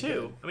think it's too.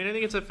 Good. I mean, I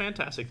think it's a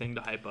fantastic thing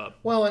to hype up.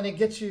 Well, and it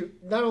gets you.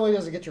 Not only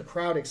does it get your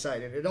crowd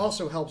excited, it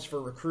also helps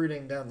for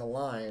recruiting down the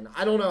line.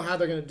 I don't know how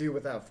they're going to do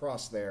without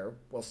Frost there.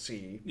 We'll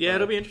see. Yeah,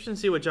 it'll be interesting to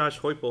see what Josh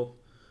Heupel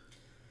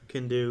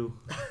can do.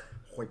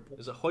 Heupel.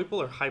 Is it Heupel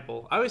or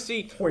Heupel? I always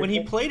see Heupel. When he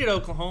played at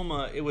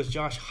Oklahoma, it was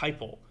Josh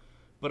Heupel,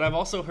 but I've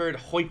also heard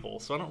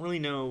Heupel, so I don't really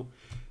know.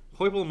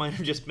 Heupel might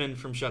have just been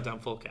from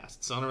Shutdown Fullcast,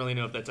 so I don't really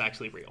know if that's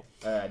actually real.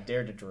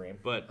 Dare to dream.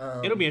 But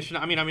it'll be interesting.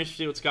 I mean, I'm interested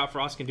to see what Scott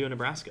Frost can do in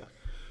Nebraska.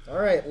 All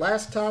right,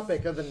 last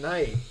topic of the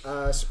night,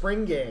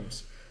 spring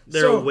games.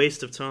 They're a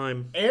waste of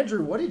time.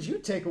 Andrew, what did you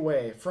take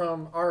away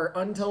from our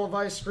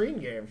untelevised screen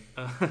game?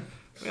 We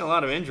had a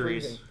lot of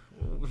injuries.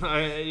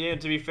 To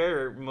be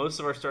fair, most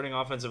of our starting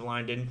offensive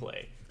line didn't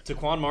play.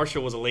 Taquan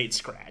Marshall was a late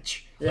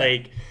scratch. Yeah.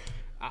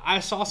 I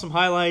saw some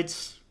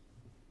highlights.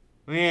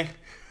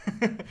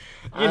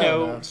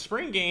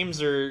 Spring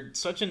games are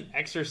such an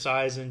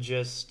exercise in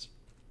just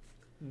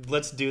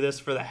let's do this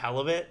for the hell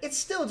of it. It's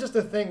still just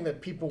a thing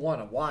that people want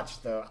to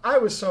watch, though. I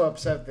was so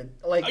upset that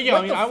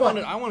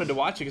I wanted to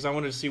watch it because I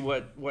wanted to see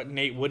what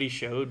Nate Woody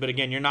showed. But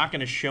again, you're not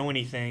going to show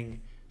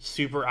anything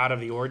super out of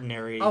the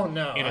ordinary. Oh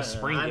no, in a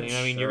spring game. Sure.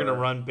 I mean, you're going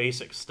to run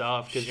basic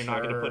stuff because you're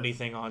not going to put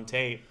anything on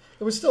tape.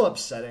 It was still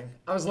upsetting.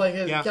 I was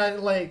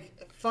like,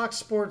 Fox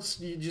Sports,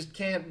 you just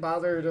can't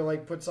bother to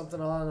put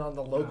something on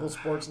the local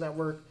sports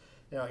network.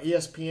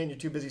 ESPN, you're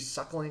too busy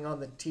suckling on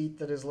the teat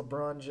that is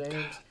LeBron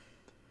James.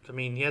 I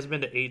mean, he has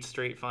been to 8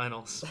 straight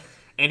finals,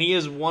 and he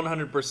is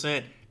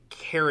 100%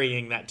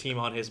 carrying that team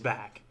on his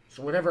back.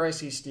 So whenever I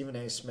see Stephen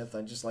A. Smith,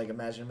 I just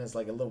imagine him as a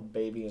little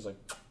baby. He's like,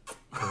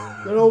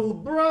 Good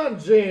old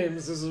LeBron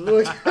James is a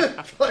really good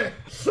player.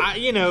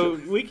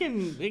 We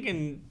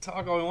can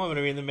talk all we want, but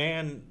I mean,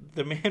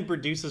 the man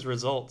produces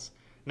results.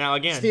 Now,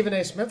 again, Stephen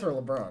A. Smith or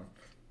LeBron?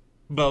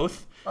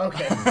 Both.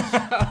 Okay.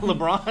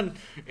 LeBron,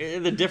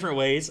 in the different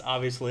ways,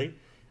 obviously.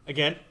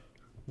 Again,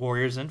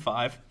 Warriors in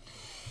 5.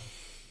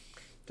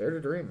 Dare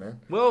to dream, man.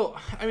 Well,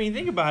 I mean,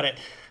 think about it.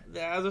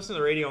 I was listening to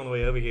the radio on the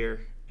way over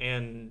here,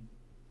 and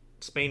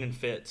Spain and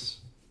Fitz,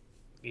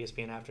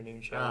 ESPN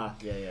afternoon show.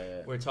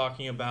 Yeah. We're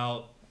talking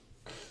about,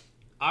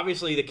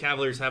 obviously, the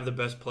Cavaliers have the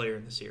best player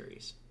in the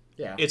series.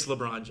 Yeah. It's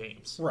LeBron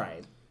James.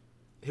 Right.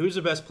 Who's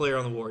the best player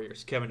on the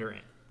Warriors? Kevin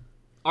Durant.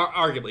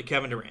 Arguably,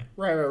 Kevin Durant.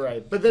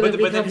 Right. But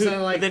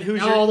then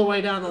who's all the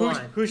way down the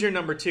line. Who's your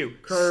number 2?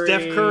 Curry.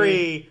 Steph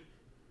Curry.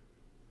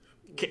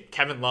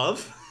 Kevin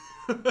Love.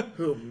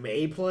 Who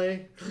may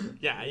play.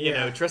 Yeah, you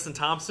know, Tristan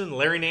Thompson,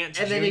 Larry Nance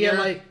and Jr. then you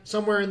get,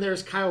 somewhere in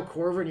there's Kyle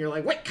Korver, and you're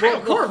like, wait,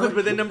 Kyle Korver?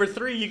 But then number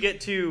 3, you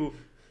get to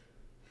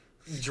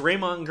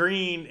Draymond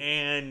Green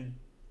and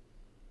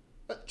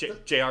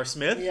J.R.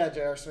 Smith. Yeah,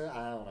 J.R. Smith.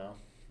 I don't know.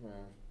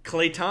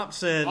 Klay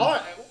Thompson.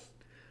 I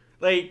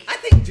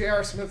think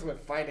J.R. Smith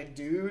would fight a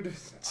dude.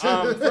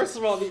 First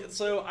of all,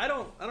 so I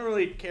don't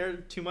really care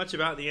too much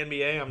about the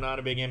NBA. I'm not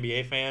a big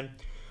NBA fan.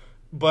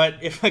 But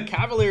if a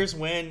Cavaliers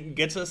win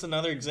gets us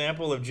another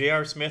example of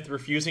J.R. Smith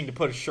refusing to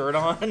put a shirt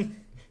on,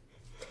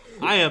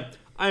 I am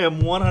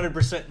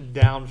 100%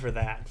 down for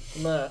that.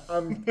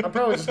 I'm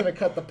probably just going to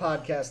cut the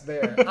podcast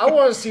there. I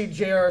want to see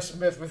J.R.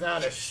 Smith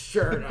without a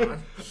shirt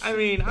on. I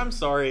mean, I'm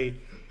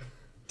sorry.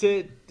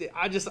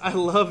 I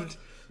loved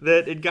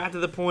that it got to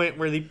the point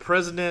where the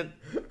President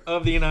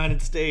of the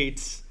United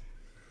States,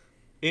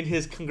 in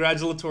his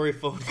congratulatory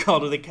phone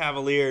call to the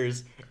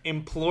Cavaliers,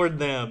 implored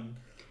them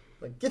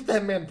get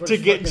that man to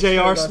get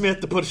J.R. Smith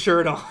to put a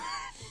shirt on.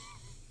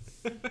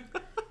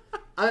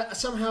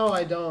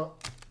 I don't.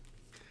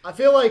 I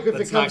feel like if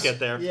Let's it comes, not get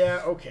there.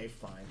 Yeah. Okay.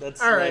 Fine.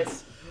 All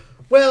right.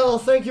 Well,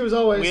 thank you as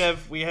always.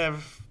 We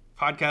have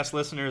podcast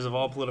listeners of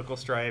all political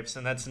stripes,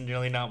 and that's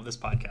really not what this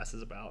podcast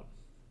is about.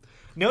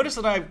 Notice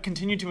that I've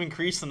continued to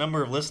increase the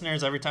number of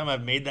listeners every time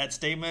I've made that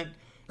statement,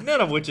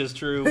 none of which is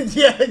true.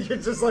 Yeah, you're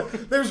just like,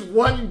 there's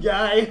one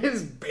guy in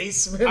his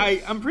basement.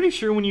 I'm pretty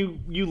sure when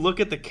you look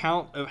at the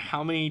count of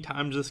how many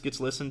times this gets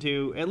listened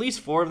to, at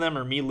least 4 of them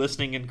are me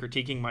listening and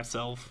critiquing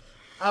myself.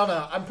 I don't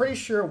know. I'm pretty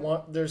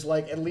sure there's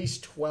at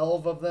least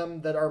 12 of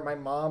them that are my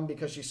mom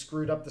because she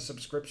screwed up the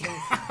subscription.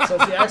 So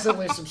she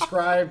accidentally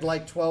subscribed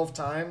 12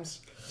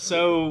 times.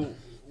 So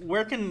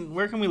where can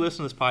we listen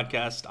to this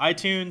podcast?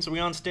 iTunes? Are we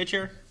on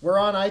Stitcher? We're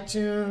on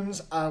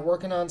iTunes.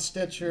 Working on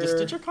Stitcher. Does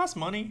Stitcher cost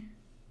money?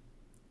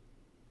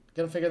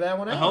 Gonna figure that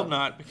one out. I hope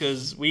not,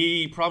 because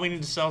we probably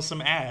need to sell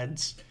some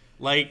ads,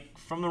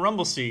 from the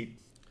Rumble Seat,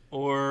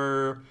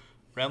 or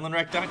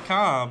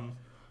RamlinRec.com,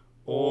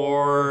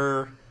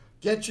 or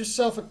get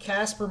yourself a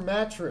Casper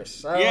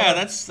mattress. Yeah,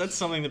 that's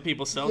something that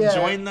people sell. Yeah.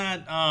 Join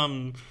that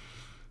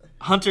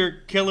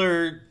hunter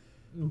killer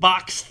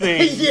box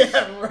thing.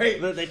 Yeah, right.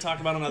 That they talk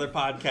about on other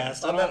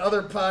podcasts. On that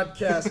other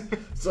podcast,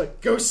 it's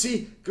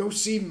go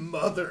see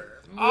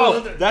Mother. Oh,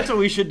 that's what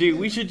we should do.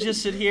 We should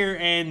just sit here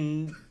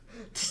and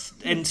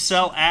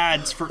sell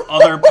ads for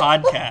other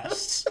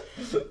podcasts.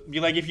 Be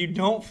like, if you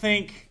don't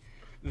think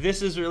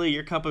this is really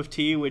your cup of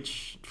tea,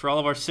 which for all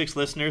of our 6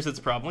 listeners, it's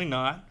probably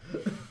not.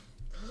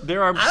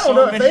 There are I don't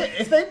know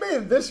if they made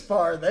it this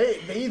far. They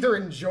either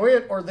enjoy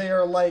it or they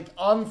are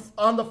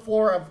on the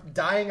floor of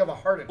dying of a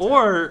heart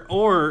attack.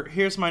 Or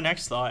here's my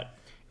next thought: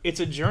 it's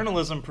a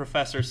journalism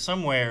professor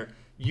somewhere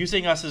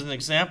using us as an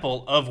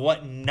example of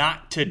what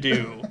not to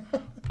do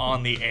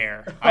on the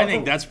air. I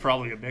think that's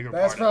probably a bigger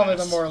part. That's probably of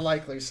this. The more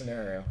likely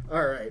scenario.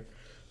 All right,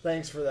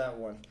 thanks for that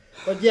one.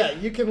 But yeah,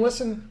 you can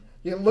listen.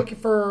 You're looking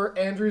for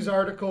Andrew's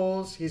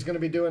articles. He's going to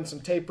be doing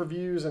some tape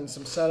reviews and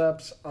some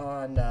setups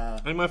on... I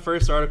think my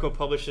first article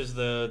publishes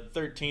the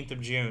 13th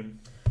of June.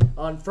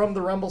 On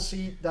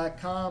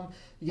FromTheRumbleSeat.com.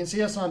 You can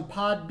see us on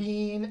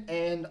Podbean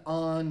and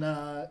on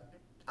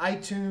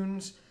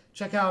iTunes.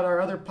 Check out our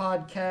other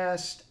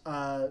podcast,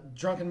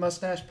 Drunken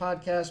Mustache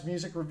Podcast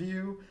Music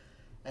Review.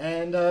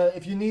 And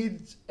if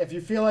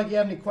you feel like you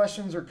have any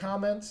questions or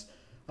comments...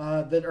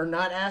 that are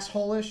not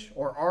asshole-ish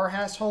or are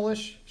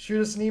asshole-ish,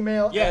 shoot us an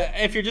email. Yeah,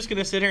 if you're just going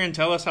to sit here and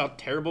tell us how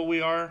terrible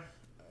we are,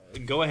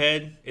 go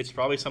ahead. It's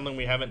probably something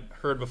we haven't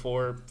heard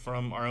before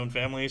from our own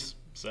families.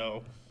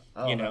 So,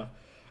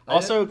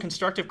 Also,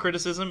 constructive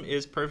criticism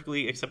is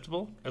perfectly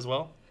acceptable as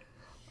well.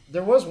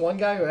 There was one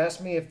guy who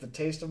asked me if the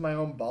taste of my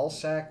own ball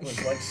sack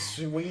was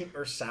sweet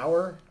or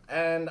sour,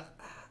 and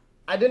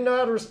I didn't know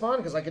how to respond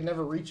because I could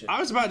never reach it. I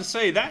was about to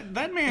say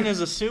that man is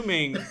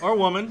assuming, or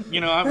woman,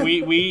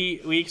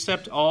 we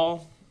accept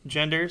all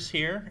genders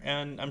here,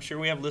 and I'm sure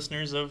we have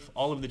listeners of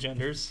all of the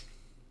genders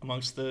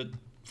amongst the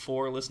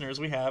 4 listeners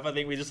we have. I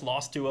think we just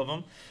lost 2 of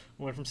them.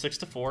 We went from 6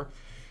 to 4.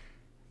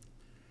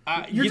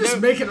 You're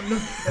just making them,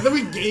 and then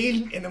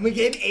we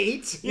gain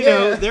 8.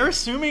 They're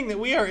assuming that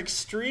we are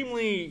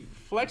extremely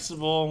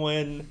flexible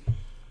when.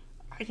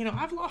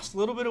 I've lost a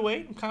little bit of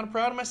weight. I'm kind of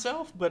proud of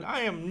myself, but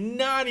I am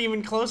not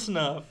even close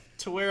enough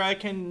to where I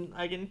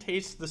can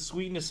taste the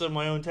sweetness of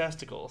my own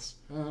testicles.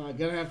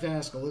 Gonna have to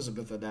ask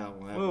Elizabeth on that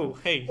one. Oh,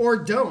 hey. Or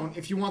don't,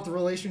 if you want the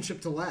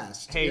relationship to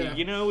last. Hey,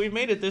 Yeah. we've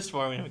made it this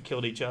far. We haven't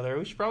killed each other.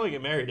 We should probably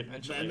get married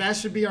eventually. That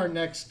should be our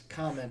next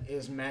comment,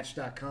 is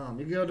Match.com.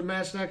 You can go to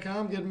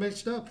Match.com, get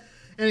mixed up.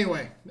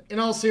 Anyway, in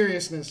all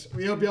seriousness,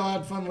 we hope you all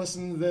had fun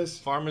listening to this.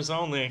 Farmers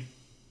only.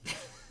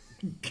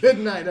 Good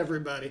night,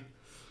 everybody.